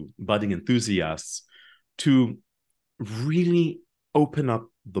to budding enthusiasts, to really open up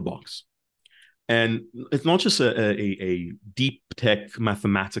the box. And it's not just a deep tech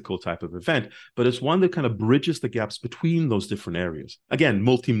mathematical type of event, but it's one that kind of bridges the gaps between those different areas. Again,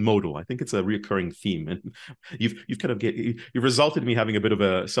 multimodal. I think it's a recurring theme, and you've resulted in me having a bit of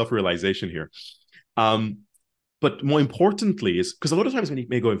a self-realization here. But more importantly, is because a lot of times when you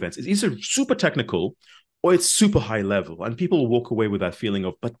may go events, it's either super technical or it's super high level, and people will walk away with that feeling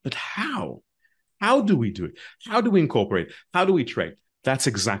of, but how? How do we do it? How do we incorporate? How do we trade? That's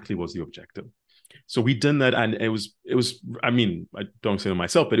exactly what's the objective. So we did that, and it was. I mean, I don't say it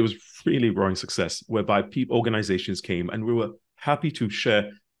myself, but it was really roaring success, whereby organizations came, and we were happy to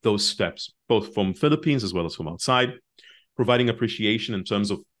share those steps, both from Philippines as well as from outside, providing appreciation in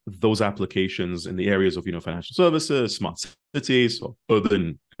terms of those applications in the areas of financial services, smart cities, or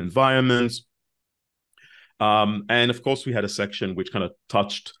urban environments, and of course we had a section which kind of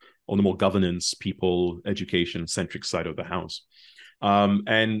touched on the more governance, people, education centric side of the house,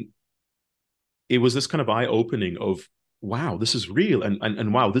 and it was this kind of eye-opening of, wow, this is real,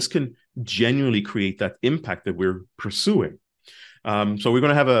 and wow, this can genuinely create that impact that we're pursuing. So we're going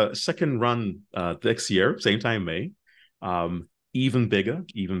to have a second run next year, same time May, even bigger,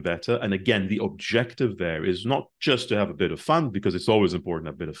 even better. And again, the objective there is not just to have a bit of fun, because it's always important to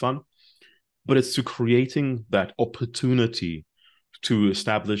have a bit of fun, but it's to creating that opportunity to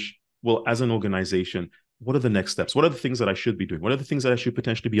establish, well, as an organization, what are the next steps? What are the things that I should be doing? What are the things that I should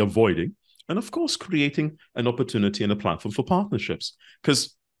potentially be avoiding? And of course, creating an opportunity and a platform for partnerships.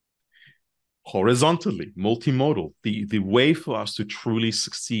 Because horizontally, multimodal, the way for us to truly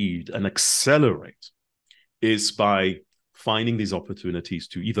succeed and accelerate is by finding these opportunities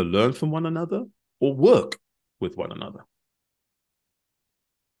to either learn from one another or work with one another.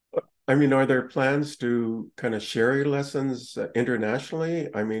 I mean, are there plans to kind of share your lessons internationally?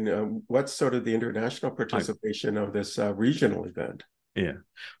 I mean, what's sort of the international participation of this regional event? Yeah.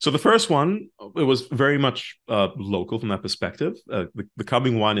 So the first one, it was very much local from that perspective. The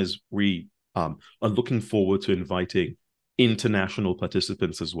coming one is we are looking forward to inviting international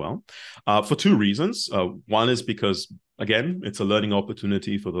participants as well, for two reasons. One is because, again, it's a learning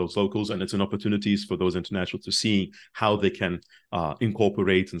opportunity for those locals, and it's an opportunity for those international to see how they can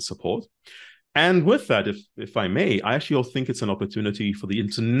incorporate and support. And with that, if I may, I actually think it's an opportunity for the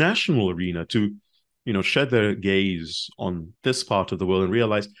international arena to shed their gaze on this part of the world and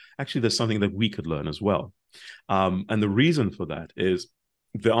realize, actually, there's something that we could learn as well. And the reason for that is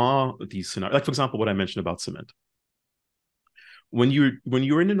there are these scenarios, like, for example, what I mentioned about cement. When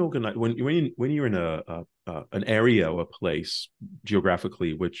you're in an area or a place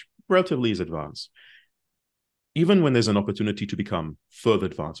geographically which relatively is advanced, even when there's an opportunity to become further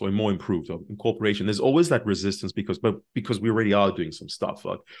advanced or more improved or incorporation, there's always that resistance because we already are doing some stuff.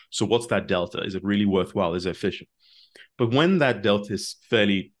 So what's that delta? Is it really worthwhile? Is it efficient? But when that delta is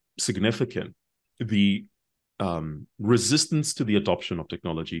fairly significant, the resistance to the adoption of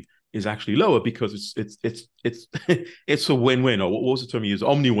technology is actually lower, because it's a win-win, or what was the term you used?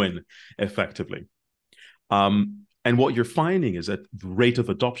 Omni-win, effectively. And what you're finding is that the rate of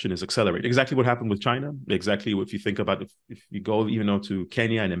adoption is accelerating. Exactly what happened with China. Exactly if you think about if you go to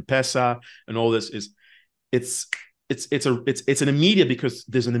Kenya and M-Pesa and all this, is it's an immediate, because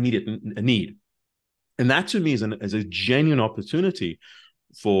there's an immediate need, and that to me is a genuine opportunity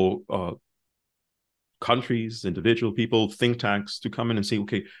for countries, individual people, think tanks to come in and say,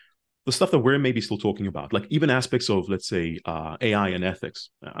 okay, the stuff that we're maybe still talking about, like even aspects of, let's say, AI and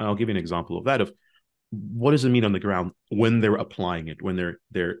ethics. And I'll give you an example of that. what does it mean on the ground when they're applying it, when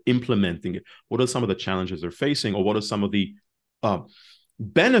they're implementing it? What are some of the challenges they're facing, or what are some of the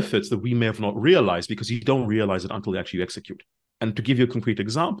benefits that we may have not realized, because you don't realize it until you actually execute? And to give you a concrete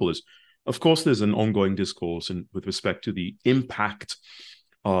example is, of course, there's an ongoing discourse with respect to the impact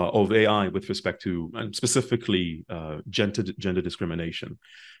of AI with respect to, and specifically, gender discrimination,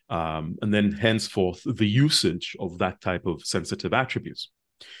 and then henceforth the usage of that type of sensitive attributes.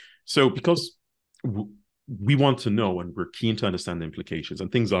 So because we want to know, and we're keen to understand the implications,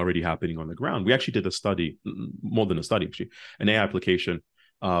 and things are already happening on the ground. We actually did a study, more than a study, actually, an AI application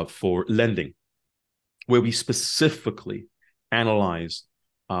for lending, where we specifically analyzed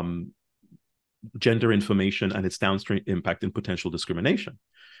gender information and its downstream impact in potential discrimination.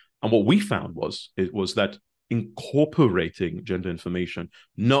 And what we found was that incorporating gender information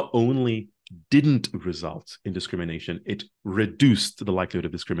not only didn't result in discrimination, it reduced the likelihood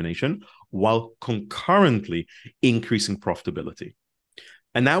of discrimination while concurrently increasing profitability.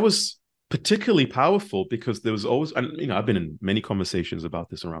 And that was particularly powerful because there was always, and I've been in many conversations about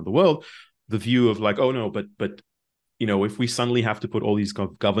this around the world, the view of like, oh no, but if we suddenly have to put all these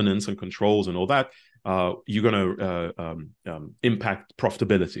governance and controls and all that, you're going to impact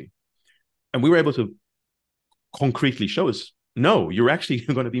profitability. And we were able to concretely show us, no, you're actually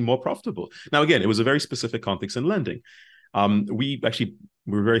going to be more profitable. Now, again, it was a very specific context in lending. We're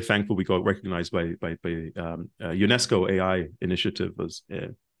very thankful we got recognized by UNESCO AI initiative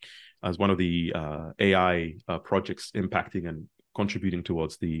as one of the AI projects impacting and contributing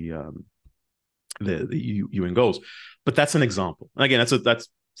towards the UN goals. But that's an example. And again, that's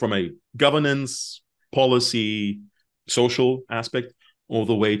from a governance, policy, social aspect, all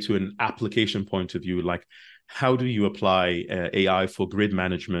the way to an application point of view, like how do you apply AI for grid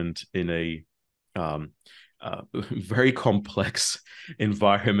management in a very complex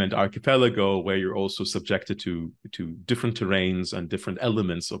environment archipelago where you're also subjected to different terrains and different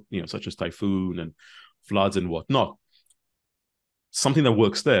elements of, such as typhoon and floods and whatnot. Something that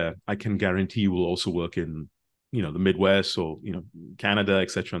works there, I can guarantee will also work in, the Midwest or, Canada,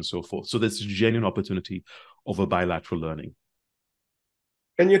 et cetera, and so forth. So there's a genuine opportunity of a bilateral learning.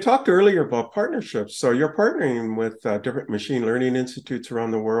 And you talked earlier about partnerships. So you're partnering with different machine learning institutes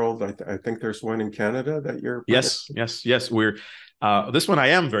around the world. I think there's one in Canada that you're. Yes. We're this one I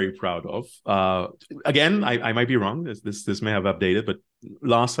am very proud of. Again, I might be wrong. This may have updated, but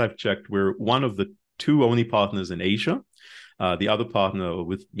last I've checked, we're one of the two only partners in Asia. The other partner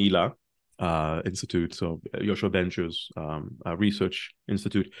with Mila Institute, so Yoshua Ventures Research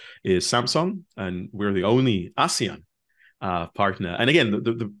Institute, is Samsung, and we're the only ASEAN partner. And again,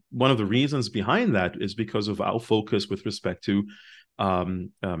 the one of the reasons behind that is because of our focus with respect to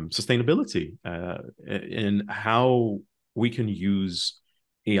sustainability and how we can use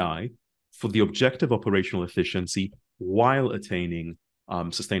AI for the objective operational efficiency while attaining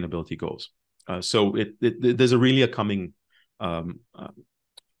sustainability goals. So there's a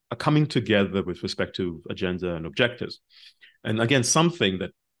coming together with respect to agenda and objectives. And again, something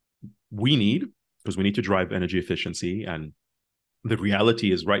that we need, because we need to drive energy efficiency. And the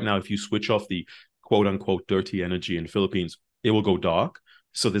reality is right now, if you switch off the quote unquote dirty energy in the Philippines, it will go dark.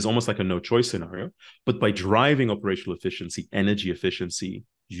 So there's almost like a no choice scenario. But by driving operational efficiency, energy efficiency,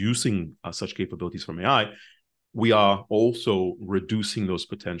 using such capabilities from AI, we are also reducing those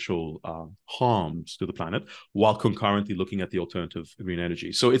potential harms to the planet while concurrently looking at the alternative green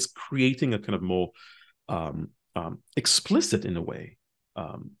energy. So it's creating a kind of more explicit, in a way,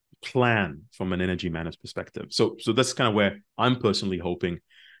 plan from an energy management perspective. So that's kind of where I'm personally hoping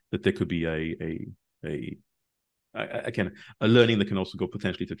that there could be a learning that can also go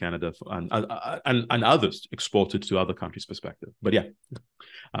potentially to Canada and others, exported to other countries' perspective. But yeah,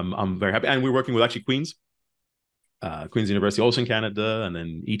 I'm very happy, and we're working with actually Queen's University, also in Canada, and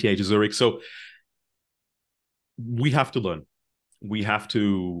then ETH Zurich. So we have to learn. We have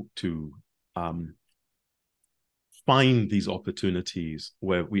to find these opportunities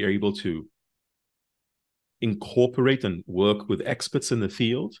where we are able to incorporate and work with experts in the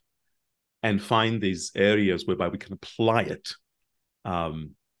field and find these areas whereby we can apply it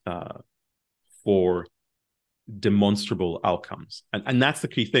for demonstrable outcomes. And that's the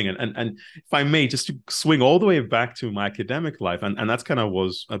key thing. And if I may, just to swing all the way back to my academic life, and that's kind of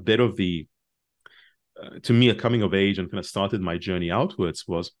was a bit of the, to me, a coming of age and kind of started my journey outwards,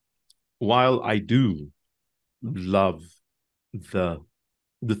 was while I do love the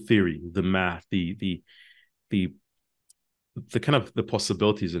theory, the math, the kind of the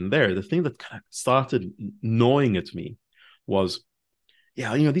possibilities in there, the thing that kind of started gnawing at me was,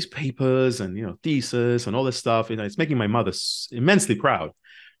 these papers and, thesis and all this stuff, it's making my mother immensely proud.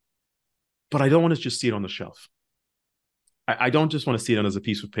 but I don't want to just see it on the shelf. I don't just want to see it as a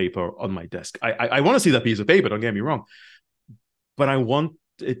piece of paper on my desk. I want to see that piece of paper, don't get me wrong, but I want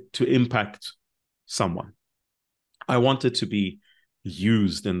it to impact someone. I want it to be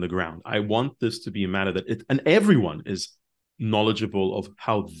used in the ground. I want this to be a matter that and everyone is knowledgeable of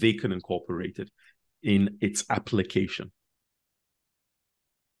how they can incorporate it in its application.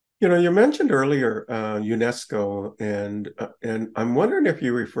 You mentioned earlier UNESCO, and I'm wondering if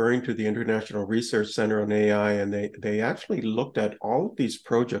you're referring to the International Research Center on AI, and they actually looked at all of these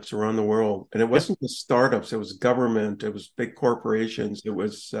projects around the world, and it Yeah. wasn't just startups, it was government, it was big corporations, it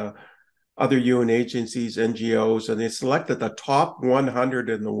was other UN agencies, NGOs, and they selected the top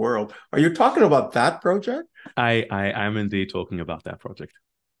 100 in the world. Are you talking about that project? I am indeed talking about that project.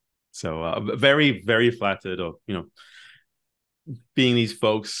 So very, very flattered of, being these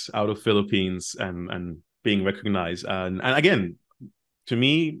folks out of Philippines and being recognized. And again, to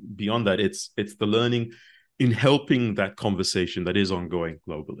me, beyond that, it's the learning in helping that conversation that is ongoing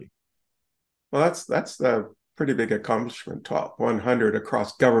globally. Well, that's a pretty big accomplishment. Top 100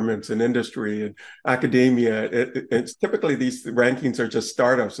 across governments and industry and academia. It's typically these rankings are just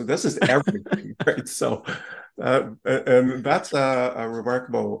startups, so this is everything, right? So, and that's a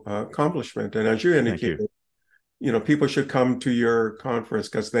remarkable accomplishment. And as you indicated, people should come to your conference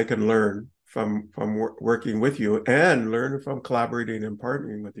because they can learn from working with you and learn from collaborating and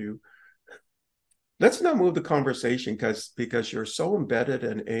partnering with you. Let's now move the conversation because you're so embedded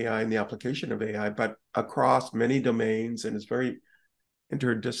in AI and the application of AI, but across many domains, and it's very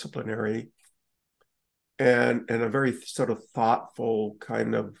interdisciplinary and a very sort of thoughtful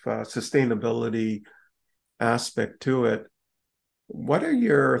kind of sustainability aspect to it. What are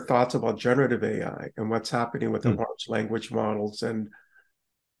your thoughts about generative AI and what's happening with the large language models, and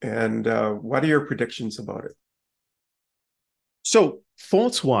what are your predictions about it? So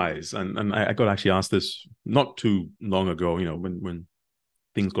thoughts-wise, and I got actually asked this not too long ago, when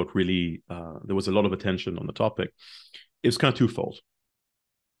things got really, there was a lot of attention on the topic. It's kind of twofold.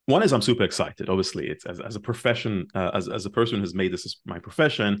 One is I'm super excited. Obviously, it's as a profession, as a person who's made this as my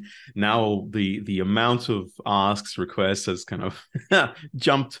profession. Now the amount of asks, requests has kind of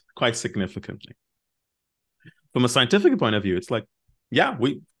jumped quite significantly. From a scientific point of view, it's like, yeah,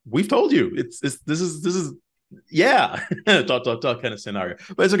 we've told you. This is yeah dot kind of scenario.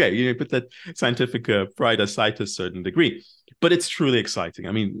 But it's okay. You put that scientific pride aside to a certain degree. But it's truly exciting.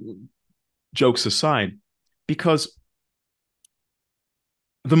 I mean, jokes aside, because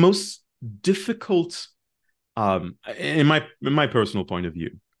the most difficult, in my personal point of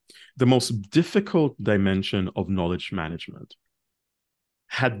view, the most difficult dimension of knowledge management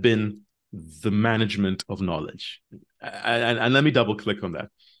had been the management of knowledge. And let me double click on that.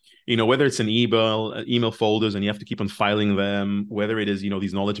 Whether it's an email folders and you have to keep on filing them, whether it is,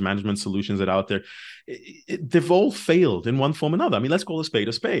 these knowledge management solutions that are out there, they've all failed in one form or another. I mean, let's call a spade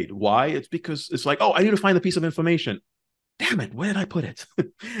a spade. Why? It's because it's like, oh, I need to find a piece of information. Damn it, where did I put it?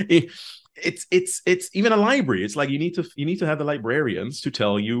 It's even a library. It's like you need to have the librarians to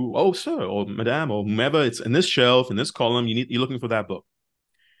tell you, oh, sir, or madam, or whomever, it's in this shelf, in this column, you're looking for that book.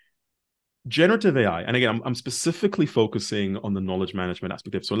 Generative AI, and again, I'm specifically focusing on the knowledge management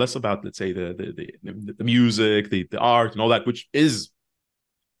aspect of it. So less about, let's say, the music, the art, and all that, which is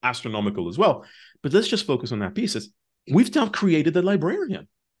astronomical as well. But let's just focus on that piece. We've now created a librarian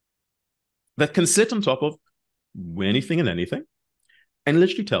that can sit on top of anything and anything and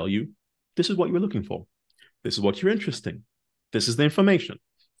literally tell you, this is what you were looking for. This is what you're interested in. This is the information.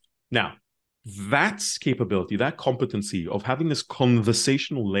 Now, that capability, that competency of having this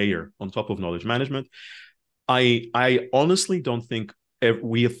conversational layer on top of knowledge management, I honestly don't think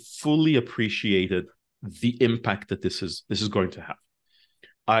we have fully appreciated the impact that this is going to have.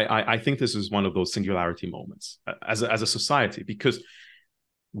 I think this is one of those singularity moments as a society, because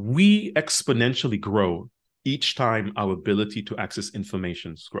we exponentially grow each time our ability to access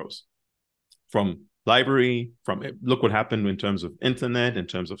information grows. From library, look what happened in terms of internet, in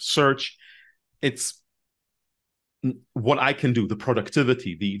terms of search. It's what I can do, the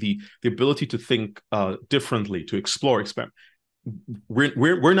productivity, the ability to think differently, to explore, experiment.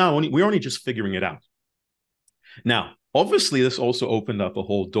 We're only just figuring it out. Now, obviously, this also opened up a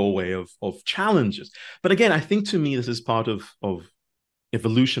whole doorway of challenges. But again, I think to me, this is part of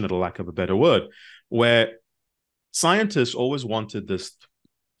evolution, at a lack of a better word, where scientists always wanted this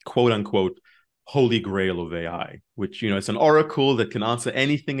quote unquote holy grail of AI, which, it's an oracle that can answer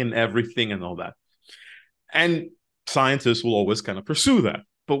anything and everything and all that. And scientists will always kind of pursue that.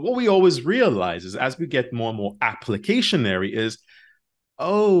 But what we always realize is, as we get more and more applicationary, is,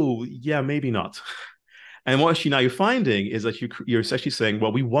 oh, yeah, maybe not. And what actually now you're finding is that you're essentially saying,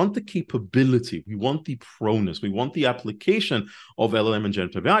 well, we want the capability, we want the proness, we want the application of LLM and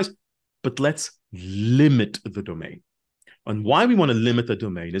generative AIs, but let's limit the domain. And why we want to limit the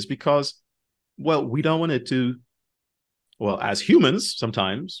domain is because, well, we don't want it to, well, as humans,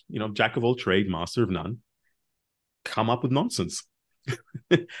 sometimes, jack of all trade, master of none, come up with nonsense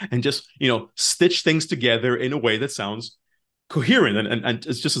and just, stitch things together in a way that sounds coherent. And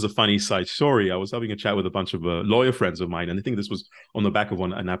it's just as a funny side story, I was having a chat with a bunch of lawyer friends of mine, and I think this was on the back of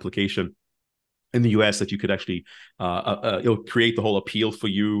an application in the US that you could actually create the whole appeal for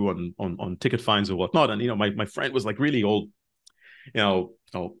you on ticket fines or whatnot. And my friend was like really old kind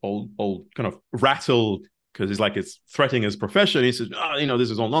of rattled because he's like, it's threatening his profession. He says, this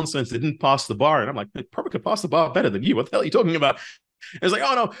is all nonsense. They didn't pass the bar. And I'm like, they probably could pass the bar better than you. What the hell are you talking about? And it's like,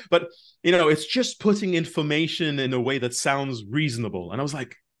 oh no, but it's just putting information in a way that sounds reasonable. And I was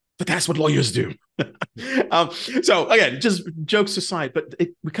like, but that's what lawyers do. So again, just jokes aside, but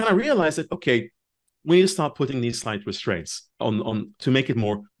we kind of realized that, okay, we need to start putting these slight restraints on to make it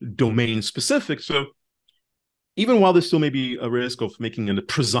more domain specific. So even while there's still maybe a risk of making a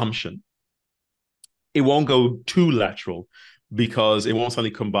presumption, it won't go too lateral because it won't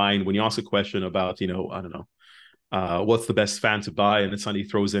suddenly combine when you ask a question about, I don't know, what's the best fan to buy, and it suddenly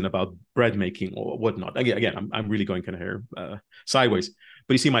throws in about bread making or whatnot. Again, I'm really going kind of here sideways,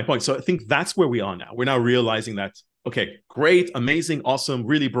 but you see my point. So I think that's where we are now. We're now realizing that, okay, great, amazing, awesome,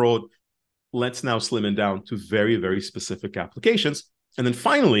 really broad. Let's now slim it down to very, very specific applications. And then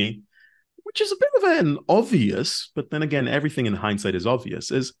finally, which is a bit of an obvious, but then again, everything in hindsight is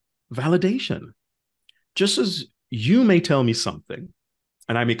obvious, is validation. Just as you may tell me something,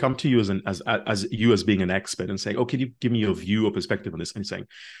 and I may come to you as being an expert and say, oh, can you give me your view or perspective on this? And saying,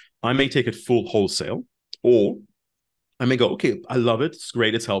 I may take it full wholesale, or I may go, okay, I love it, it's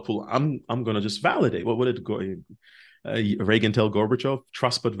great, it's helpful. I'm going to just validate. What would it go? Reagan tell Gorbachev,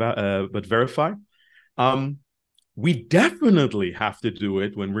 trust but verify. We definitely have to do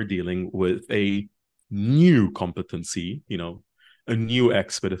it when we're dealing with a new competency, a new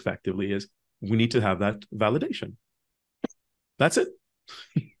expert effectively is. We need to have that validation. That's it.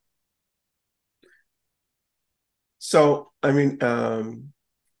 So, I mean,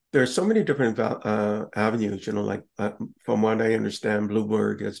 there's so many different avenues, like from what I understand,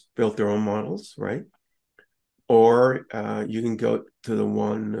 Bloomberg has built their own models, right? Or you can go to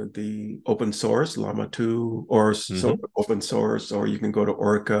the open source, Llama 2, or open source, or you can go to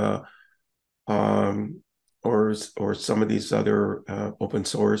Orca, or some of these other open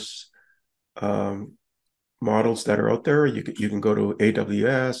source models that are out there. You can go to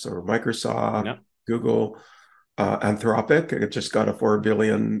AWS or Microsoft, Google, Anthropic. It just got a $4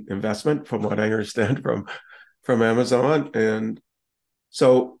 billion investment, from what I understand, from Amazon. And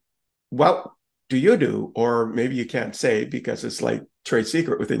so, what do you do? Or maybe you can't say because it's like trade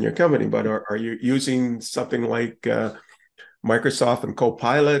secret within your company. But are you using something like Microsoft and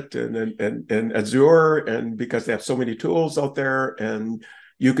Copilot and Azure, and because they have so many tools out there, and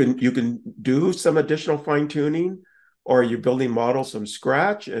you can do some additional fine tuning, or are you building models from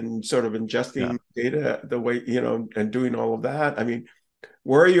scratch and sort of ingesting data the way, and doing all of that? I mean,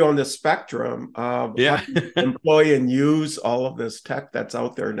 where are you on the spectrum of how you employ and use all of this tech that's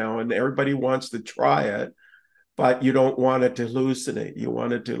out there now? And everybody wants to try it, but you don't want it to hallucinate. You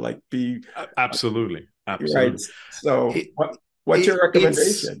want it to be absolutely. Right. So what's your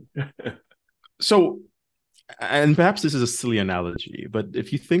recommendation? So, and perhaps this is a silly analogy, but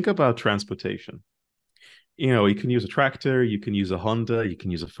if you think about transportation, you can use a tractor, you can use a Honda, you can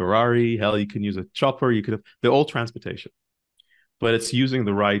use a Ferrari, hell, you can use a chopper, they're all transportation, but it's using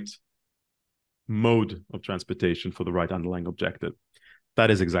the right mode of transportation for the right underlying objective. That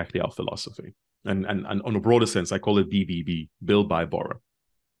is exactly our philosophy. And on a broader sense, I call it BBB, build, buy, borrow.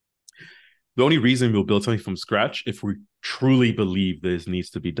 The only reason we'll build something from scratch if we truly believe this needs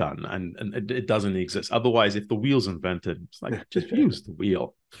to be done, and it doesn't exist. Otherwise, if the wheel's invented, it's like, just use the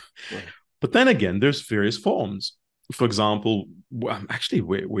wheel. Right. But then again, there's various forms. For example, actually,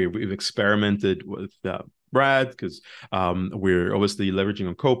 we've experimented with Brad, because we're obviously leveraging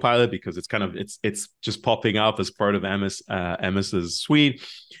on Copilot because it's just popping up as part of MS's suite.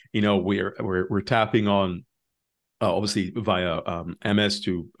 We're tapping on obviously via MS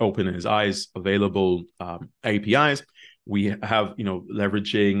to open his eyes available APIs. We have,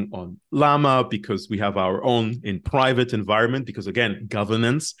 leveraging on Llama because we have our own in private environment, because again,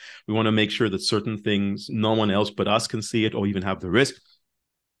 governance, we want to make sure that certain things, no one else but us can see it or even have the risk.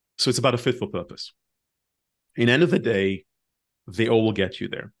 So it's about a fit for purpose. In the end of the day, they all will get you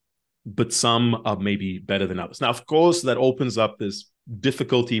there, but some are maybe better than others. Now, of course, that opens up this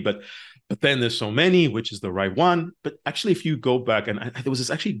difficulty, but But then there's so many, which is the right one. But actually, if you go back, and there was this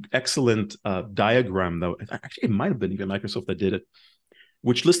actually excellent diagram, though, actually, it might have been even Microsoft that did it,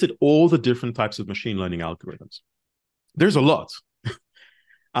 which listed all the different types of machine learning algorithms. There's a lot.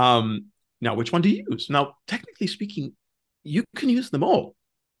 Now, which one do you use? Now, technically speaking, you can use them all.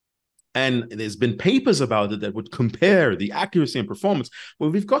 And there's been papers about it that would compare the accuracy and performance. Well,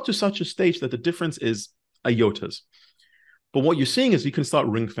 we've got to such a stage that the difference is iotas. But what you're seeing is you can start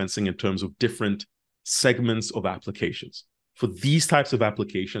ring fencing in terms of different segments of applications. For these types of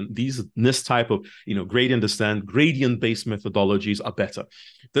application, this type of gradient descent, gradient-based methodologies are better.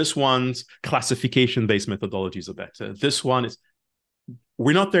 This one's classification-based methodologies are better. This one is,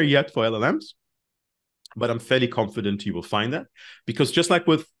 we're not there yet for LLMs, but I'm fairly confident you will find that, because just like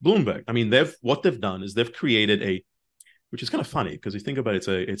with Bloomberg, I mean, what they've done is they've created which is kind of funny because you think about it,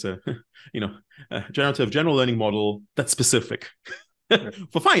 it's a a generative general learning model that's specific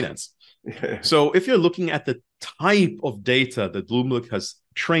for finance. So if you're looking at the type of data that Bloomberg has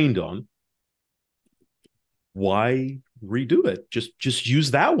trained on, why redo it? Just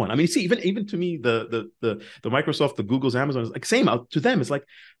use that one. I mean, see, even to me, the Microsoft, the Google's, Amazon is like same out to them. It's like,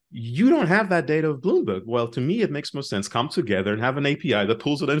 you don't have that data of Bloomberg. Well, to me, it makes more sense. Come together and have an API that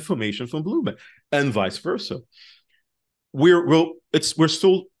pulls that information from Bloomberg, and vice versa. It's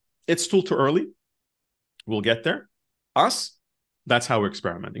still too early. We'll get there. That's how we're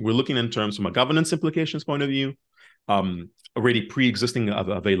experimenting. We're looking in terms from a governance implications point of view, already pre-existing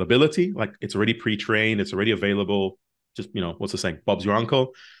availability, like it's already pre-trained, it's already available. Just what's the saying? Bob's your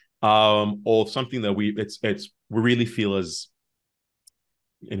uncle, or something that we really feel as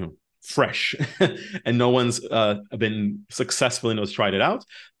fresh, and no one's been successful and has tried it out.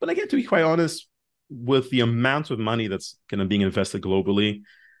 But again, to be quite honest, with the amount of money that's kind of being invested globally,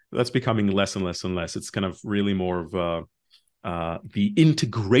 that's becoming less and less and less. It's kind of really more of the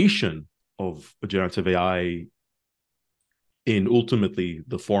integration of generative AI in ultimately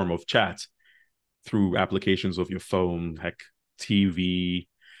the form of chat through applications of your phone, heck, TV,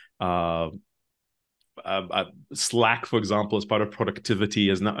 Slack, for example, as part of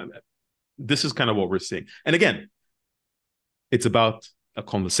productivity. This is kind of what we're seeing. And again, it's about a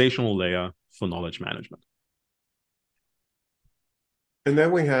conversational layer for knowledge management. And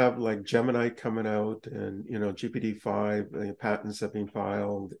then we have like Gemini coming out, and GPT-5 patents have been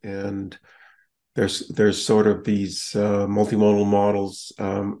filed, and there's sort of these multimodal models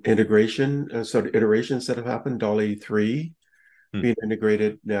integration, sort of iterations that have happened. DALL-E 3 being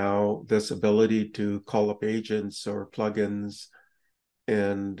integrated now, this ability to call up agents or plugins,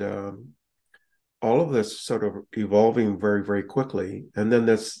 and all of this sort of evolving very, very quickly. And then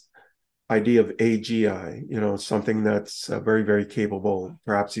this idea of AGI, something that's very, very capable,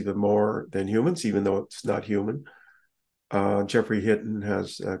 perhaps even more than humans, even though it's not human. Geoffrey Hinton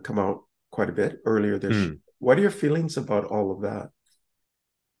has come out quite a bit earlier this year. What are your feelings about all of that?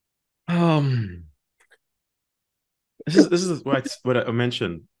 This is what I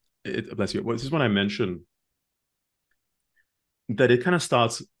mentioned. Bless you. This is when I mentioned that it kind of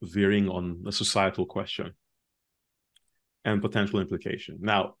starts veering on the societal question and potential implication.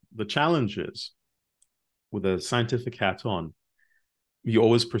 Now, the challenge is, with a scientific hat on, you're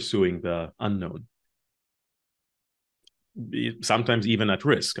always pursuing the unknown. Sometimes even at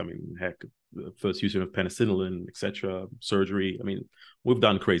risk. I mean, heck, the first use of penicillin, etc., surgery. I mean, we've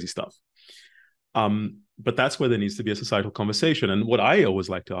done crazy stuff. But that's where there needs to be a societal conversation. And what I always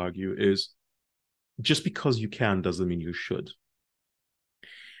like to argue is, just because you can doesn't mean you should.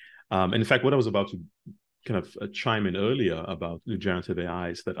 And in fact, what I was about to kind of chime in earlier about generative AI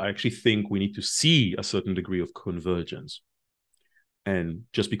is that I actually think we need to see a certain degree of convergence. And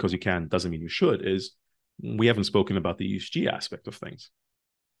just because you can doesn't mean you should. We haven't spoken about the ESG aspect of things.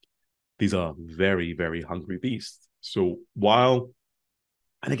 These are very, very hungry beasts. So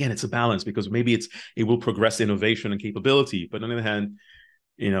and again, it's a balance, because maybe it will progress innovation and capability, but on the other hand,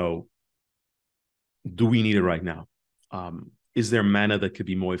 do we need it right now? Is there a manner that could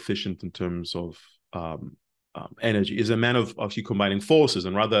be more efficient in terms of energy? Is there a manner of actually combining forces,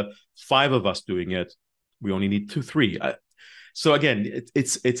 and rather 5 of us doing it, we only need 2, 3? So again,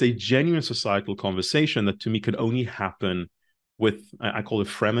 it's a genuine societal conversation that to me could only happen with, I call it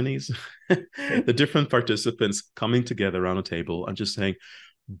frenemies, the different participants coming together around a table and just saying,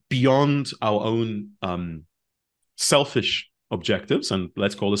 beyond our own selfish objectives, and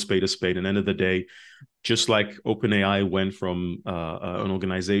let's call a spade. At the end of the day, just like OpenAI went from an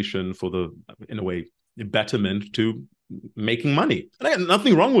organization for the, in a way, betterment to making money. And I got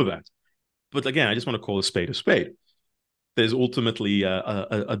nothing wrong with that. But again, I just want to call a spade a spade. There's ultimately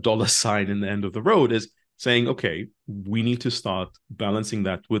a dollar sign in the end of the road, is saying, okay, we need to start balancing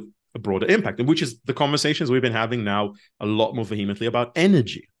that with a broader impact, and which is the conversations we've been having now a lot more vehemently about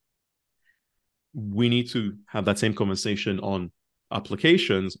energy. We need to have that same conversation on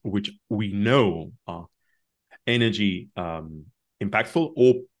applications which we know are energy impactful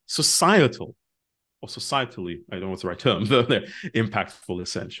or societal or societally, I don't know what's the right term, they're impactful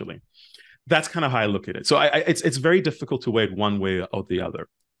essentially. That's kind of how I look at it. So it's very difficult to weigh it one way or the other,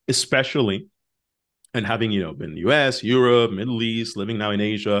 especially and having been in the US, Europe, Middle East, living now in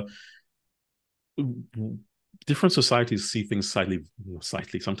Asia. Different societies see things slightly,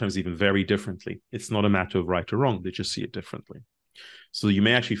 sometimes even very differently. It's not a matter of right or wrong; they just see it differently. So you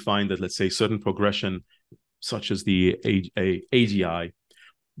may actually find that, let's say, certain progression, such as the AGI,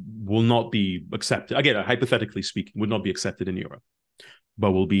 will not be accepted. Again, hypothetically speaking, would not be accepted in Europe,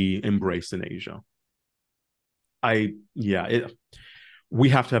 but will be embraced in Asia. We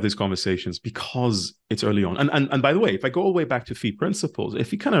have to have these conversations because it's early on. And by the way, if I go all the way back to fee principles,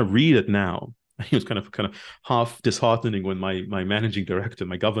 if you kind of read it now, it was kind of half disheartening when my managing director,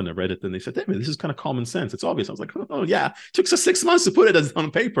 my governor, read it, and they said, "David, this is kind of common sense. It's obvious." I was like, "Oh yeah, it took us 6 months to put it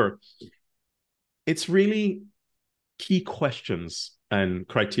on paper." It's really key questions and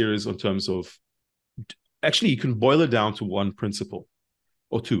criteria in terms of, actually, you can boil it down to one principle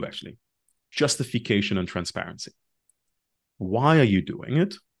or two, actually: justification and transparency. Why are you doing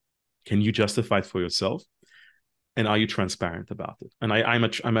it? Can you justify it for yourself? And are you transparent about it? And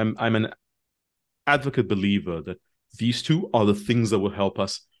I'm an advocate believer that these two are the things that will help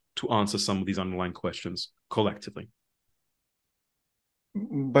us to answer some of these underlying questions collectively.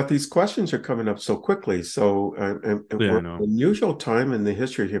 But these questions are coming up so quickly. So we're an unusual time in the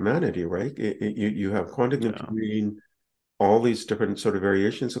history of humanity, right? You have quantum computing, all these different sort of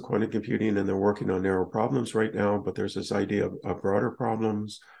variations of quantum computing, and they're working on narrow problems right now, but there's this idea of broader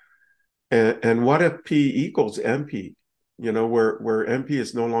problems. And what if P equals MP? Where MP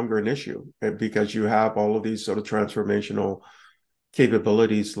is no longer an issue because you have all of these sort of transformational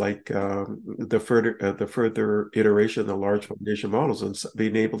capabilities like the further iteration of the large foundation models and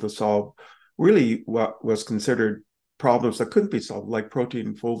being able to solve really what was considered problems that couldn't be solved, like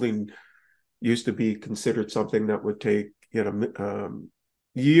protein folding used to be considered something that would take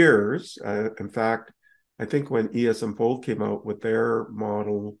years. In fact, I think when ESM Fold came out with their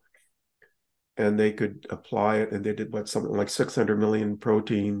model, and they could apply it, and they did something like 600 million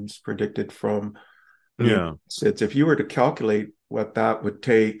proteins predicted from acids. If you were to calculate what that would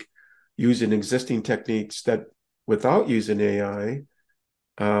take using existing techniques that without using AI,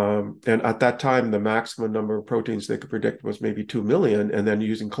 and at that time the maximum number of proteins they could predict was maybe 2 million, and then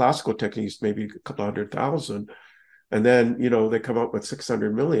using classical techniques maybe a couple 100,000, and then they come up with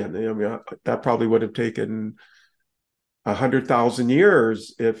 600 million. I mean, that probably would have taken 100,000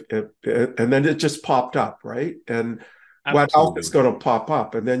 years and then it just popped up, right? And what else is going to pop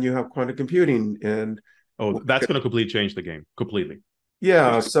up? And then you have quantum computing, and that's going to completely change the game completely.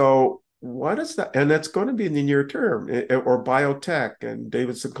 Yeah. So what is that? And that's going to be in the near term, or biotech and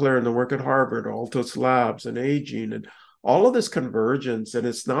David Sinclair and the work at Harvard, Altus Labs and aging and all of this convergence. And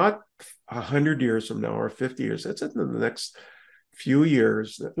it's not 100 years from now or 50 years. It's in the next few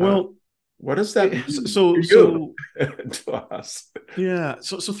years. Well, what does that mean to us? Yeah.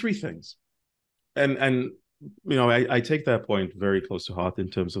 So three things. And I take that point very close to heart in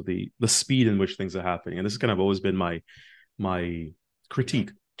terms of the speed in which things are happening. And this has kind of always been my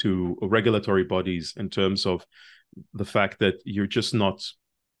critique to regulatory bodies in terms of the fact that you're just not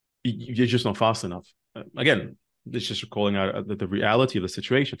fast enough. Again, it's just calling out the reality of the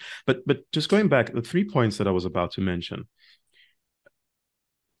situation. But just going back, the 3 points that I was about to mention.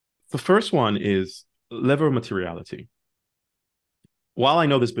 The first one is level of materiality. While I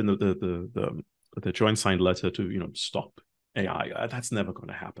know there's been the joint signed letter to stop AI, that's never going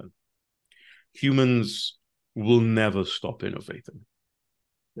to happen. Humans will never stop innovating.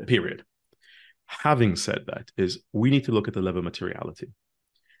 Period. Having said that, we need to look at the level of materiality.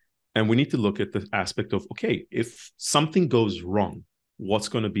 And we need to look at the aspect of, okay, if something goes wrong, what's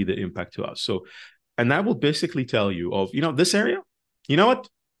going to be the impact to us? And that will basically tell you of, this area, you know what?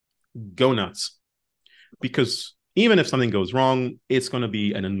 Go nuts. Because even if something goes wrong, it's going to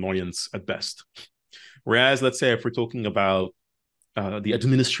be an annoyance at best. Whereas, let's say, if we're talking about the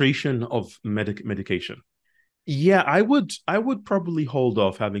administration of medication, I would probably hold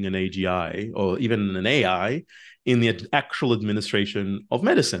off having an AGI or even an AI in the actual administration of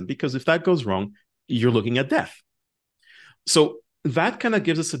medicine, because if that goes wrong, you're looking at death. So that kind of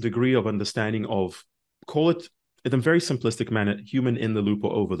gives us a degree of understanding of, call it in a very simplistic manner, human in the loop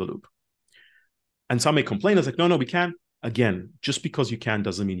or over the loop. And some may complain, it's like, no, we can. Again, just because you can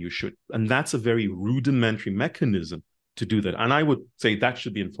doesn't mean you should. And that's a very rudimentary mechanism to do that. And I would say that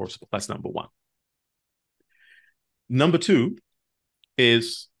should be enforceable. That's number one. Number two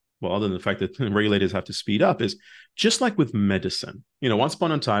is, well, other than the fact that regulators have to speed up, is just like with medicine. Once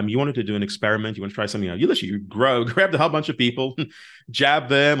upon a time, you wanted to do an experiment, you want to try something out. You grabbed a whole bunch of people, jabbed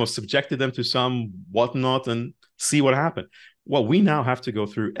them or subjected them to some whatnot and see what happened. Well, we now have to go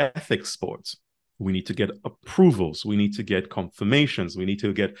through ethics boards. We need to get approvals. We need to get confirmations. We need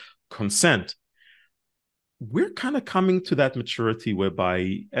to get consent. We're kind of coming to that maturity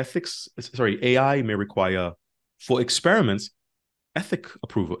whereby AI may require, for experiments, ethics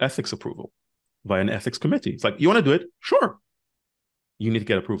approval via an ethics committee. It's like, you want to do it? Sure. You need to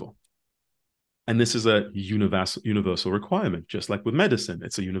get approval. And this is a universal requirement, just like with medicine.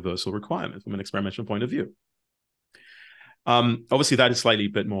 It's a universal requirement from an experimental point of view. Obviously, that is slightly a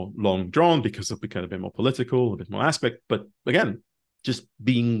bit more long drawn because it became a bit more political, a bit more aspect. But again, just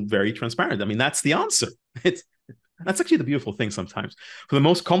being very transparent. I mean, that's the answer. That's actually the beautiful thing sometimes. For the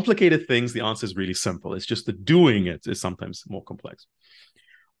most complicated things, the answer is really simple. It's just the doing it is sometimes more complex.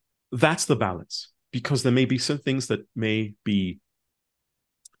 That's the balance, because there may be some things that may be,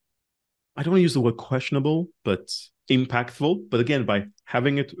 I don't want to use the word questionable, but impactful. But again, by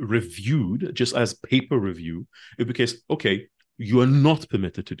having it reviewed just as paper review, it becomes, okay, you are not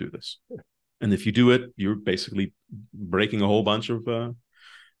permitted to do this. And if you do it, you're basically breaking a whole bunch of,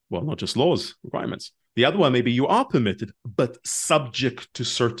 not just laws, requirements. The other one, maybe you are permitted, but subject to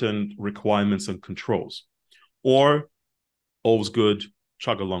certain requirements and controls. Or all's good,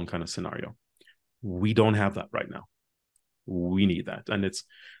 chug along kind of scenario. We don't have that right now. We need that. And it's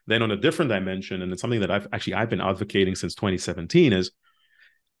then on a different dimension, and it's something that I've been advocating since 2017, is,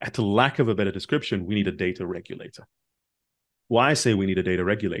 at the lack of a better description, we need a data regulator. Why I say we need a data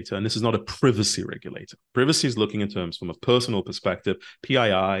regulator, and this is not a privacy regulator. Privacy is looking in terms from a personal perspective, PII,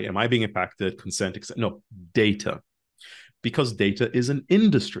 am I being impacted, consent, etc. No, data. Because data is an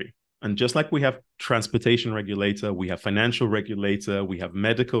industry. And just like we have transportation regulator, we have financial regulator, we have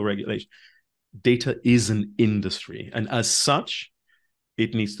medical regulation, data is an industry. And as such,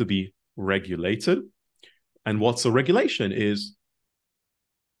 it needs to be regulated. And what's a regulation is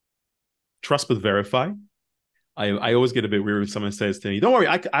trust but verify. I always get a bit weird when someone says to me, don't worry,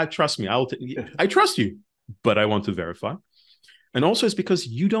 I trust me. I trust you, but I want to verify. And also it's because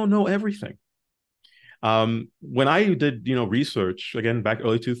you don't know everything. When I did, research, again, back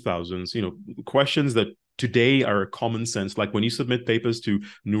early 2000s, questions that today are common sense, like when you submit papers to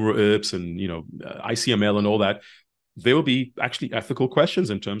NeuroIPS and, ICML and all that, there will be actually ethical questions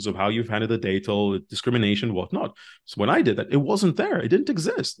in terms of how you've handled the data, discrimination, whatnot. So when I did that, it wasn't there. It didn't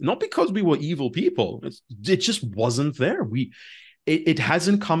exist. Not because we were evil people. It just wasn't there. It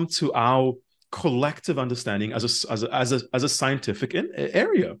hasn't come to our collective understanding as a scientific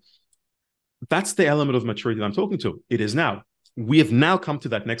area. That's the element of maturity that I'm talking to. It is now. We have now come to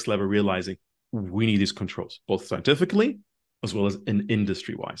that next level, realizing we need these controls, both scientifically as well as in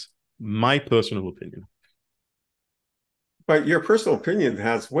industry-wise. My personal opinion. But your personal opinion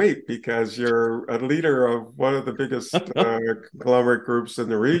has weight because you're a leader of one of the biggest conglomerate groups in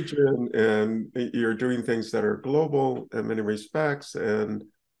the region, and you're doing things that are global in many respects, and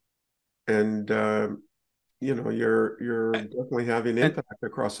you're definitely having impact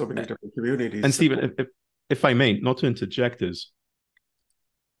across so many different communities. And Stephen, if I may, not to interject, is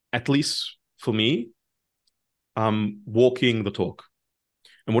at least for me, walking the talk.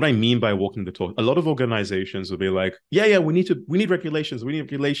 And what I mean by walking the talk, a lot of organizations will be like, yeah, we need regulations.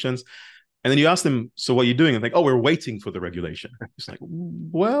 And then you ask them, so what are you doing? And like, oh, we're waiting for the regulation. It's like,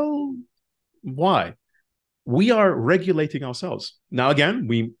 well, why? We are regulating ourselves. Now, again,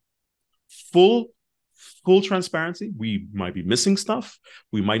 full transparency. We might be missing stuff.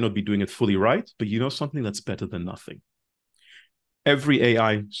 We might not be doing it fully right, but something that's better than nothing. Every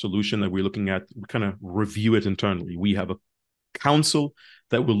AI solution that we're looking at, we kind of review it internally. We have a council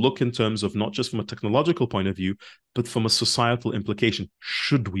that will look in terms of not just from a technological point of view, but from a societal implication.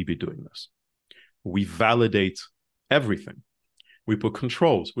 Should we be doing this? We validate everything. We put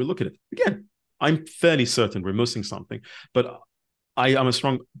controls. We look at it. Again, I'm fairly certain we're missing something, but I am a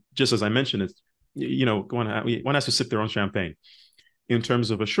strong, just as I mentioned, one has to sip their own champagne in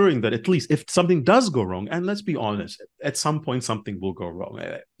terms of assuring that at least if something does go wrong, and let's be honest, at some point something will go wrong.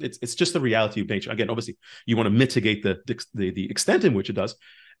 It's just the reality of nature. Again, obviously, you want to mitigate the extent in which it does.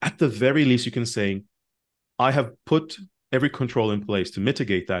 At the very least, you can say, I have put every control in place to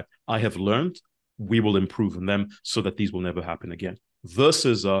mitigate that. I have learned. We will improve on them so that these will never happen again.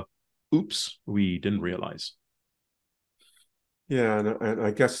 Versus, oops, we didn't realize. Yeah, and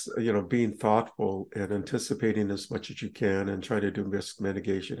I guess, being thoughtful and anticipating as much as you can and try to do risk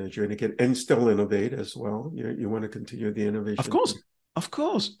mitigation as you can and still innovate as well. You want to continue the Of innovation. course, of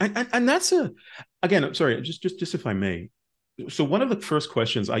course, and that's again. I'm sorry, just if I may. So one of the first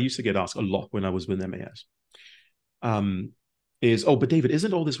questions I used to get asked a lot when I was with MAS, is, oh, but David,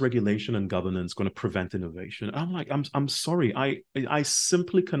 isn't all this regulation and governance going to prevent innovation? And I'm like, I'm sorry, I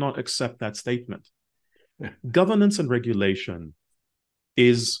simply cannot accept that statement. Yeah. Governance and regulation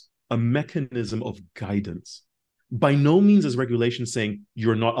is a mechanism of guidance. By no means is regulation saying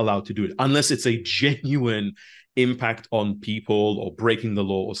you're not allowed to do it, unless it's a genuine impact on people or breaking the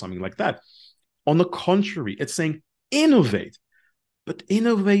law or something like that. On the contrary, it's saying innovate, but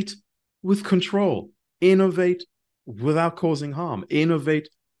innovate with control, innovate without causing harm, innovate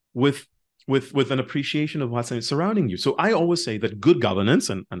with an appreciation of what's surrounding you. So I always say that good governance,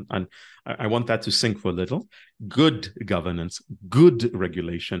 and I want that to sink for a little, good governance, good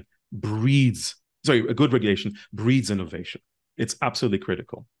regulation a good regulation breeds innovation. It's absolutely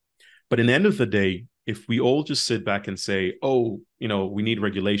critical. But in the end of the day, if we all just sit back and say, oh, we need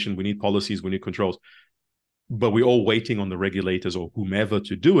regulation, we need policies, we need controls, but we're all waiting on the regulators or whomever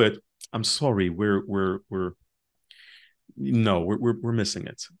to do it, I'm sorry, we're missing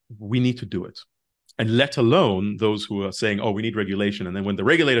it. We need to do it. And let alone those who are saying, oh, we need regulation. And then when the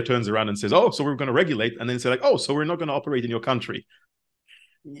regulator turns around and says, oh, so we're going to regulate, and then say like, oh, so we're not going to operate in your country.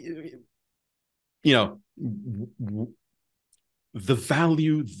 The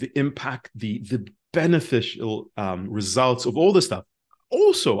value, the impact, the beneficial results of all this stuff,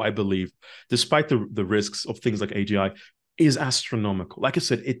 also, I believe, despite the risks of things like AGI, is astronomical. Like I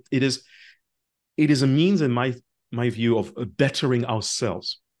said, it is a means, in my view, of bettering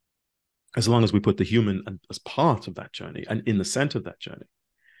ourselves, as long as we put the human as part of that journey and in the center of that journey.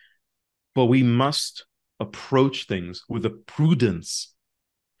 But we must approach things with a prudence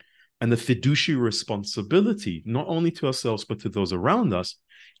and the fiduciary responsibility, not only to ourselves, but to those around us,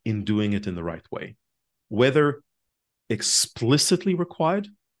 in doing it in the right way, whether explicitly required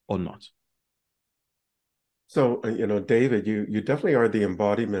or not. So, David, you definitely are the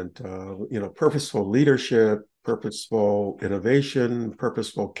embodiment of, purposeful leadership, purposeful innovation,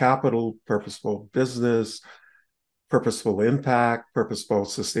 purposeful capital, purposeful business, purposeful impact, purposeful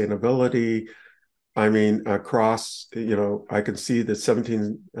sustainability. I mean, across, I can see the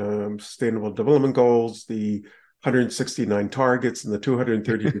 17 Sustainable Development Goals, the 169 targets, and the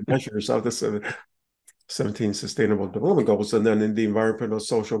 230 measures of the 17 Sustainable Development Goals, and then in the environmental,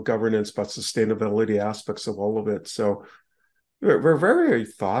 social governance, but sustainability aspects of all of it. So we're very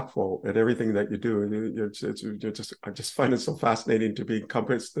thoughtful in everything that you do. I just find it so fascinating to be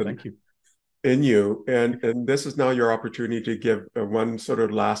encompassed in you. And this is now your opportunity to give one sort of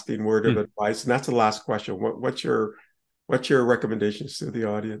lasting word of advice. And that's the last question. What's your recommendations to the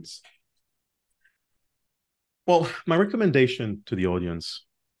audience? Well, my recommendation to the audience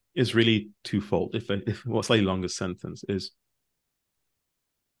is really twofold. If a slightly longer sentence is,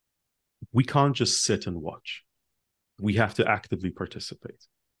 we can't just sit and watch. We have to actively participate.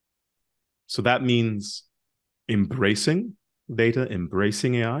 So that means embracing data,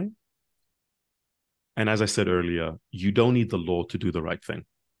 embracing AI. And as I said earlier, you don't need the law to do the right thing.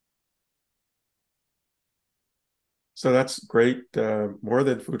 So that's great, more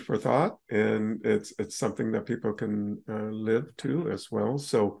than food for thought, and it's something that people can live to as well.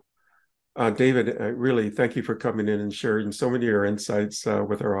 So, David, really thank you for coming in and sharing so many of your insights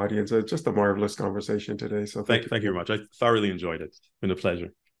with our audience. It's just a marvelous conversation today. So thank you very much. I thoroughly enjoyed it. It's been a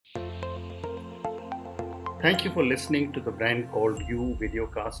pleasure. Thank you for listening to the Brand Called You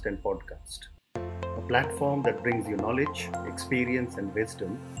videocast and podcast, a platform that brings you knowledge, experience, and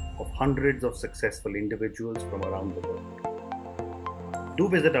wisdom of hundreds of successful individuals from around the world. Do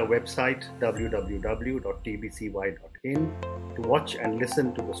visit our website www.tbcy.in to watch and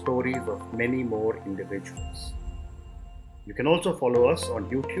listen to the stories of many more individuals. You can also follow us on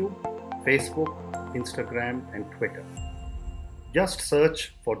YouTube, Facebook, Instagram, and Twitter. Just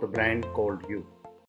search for the Brand Called You.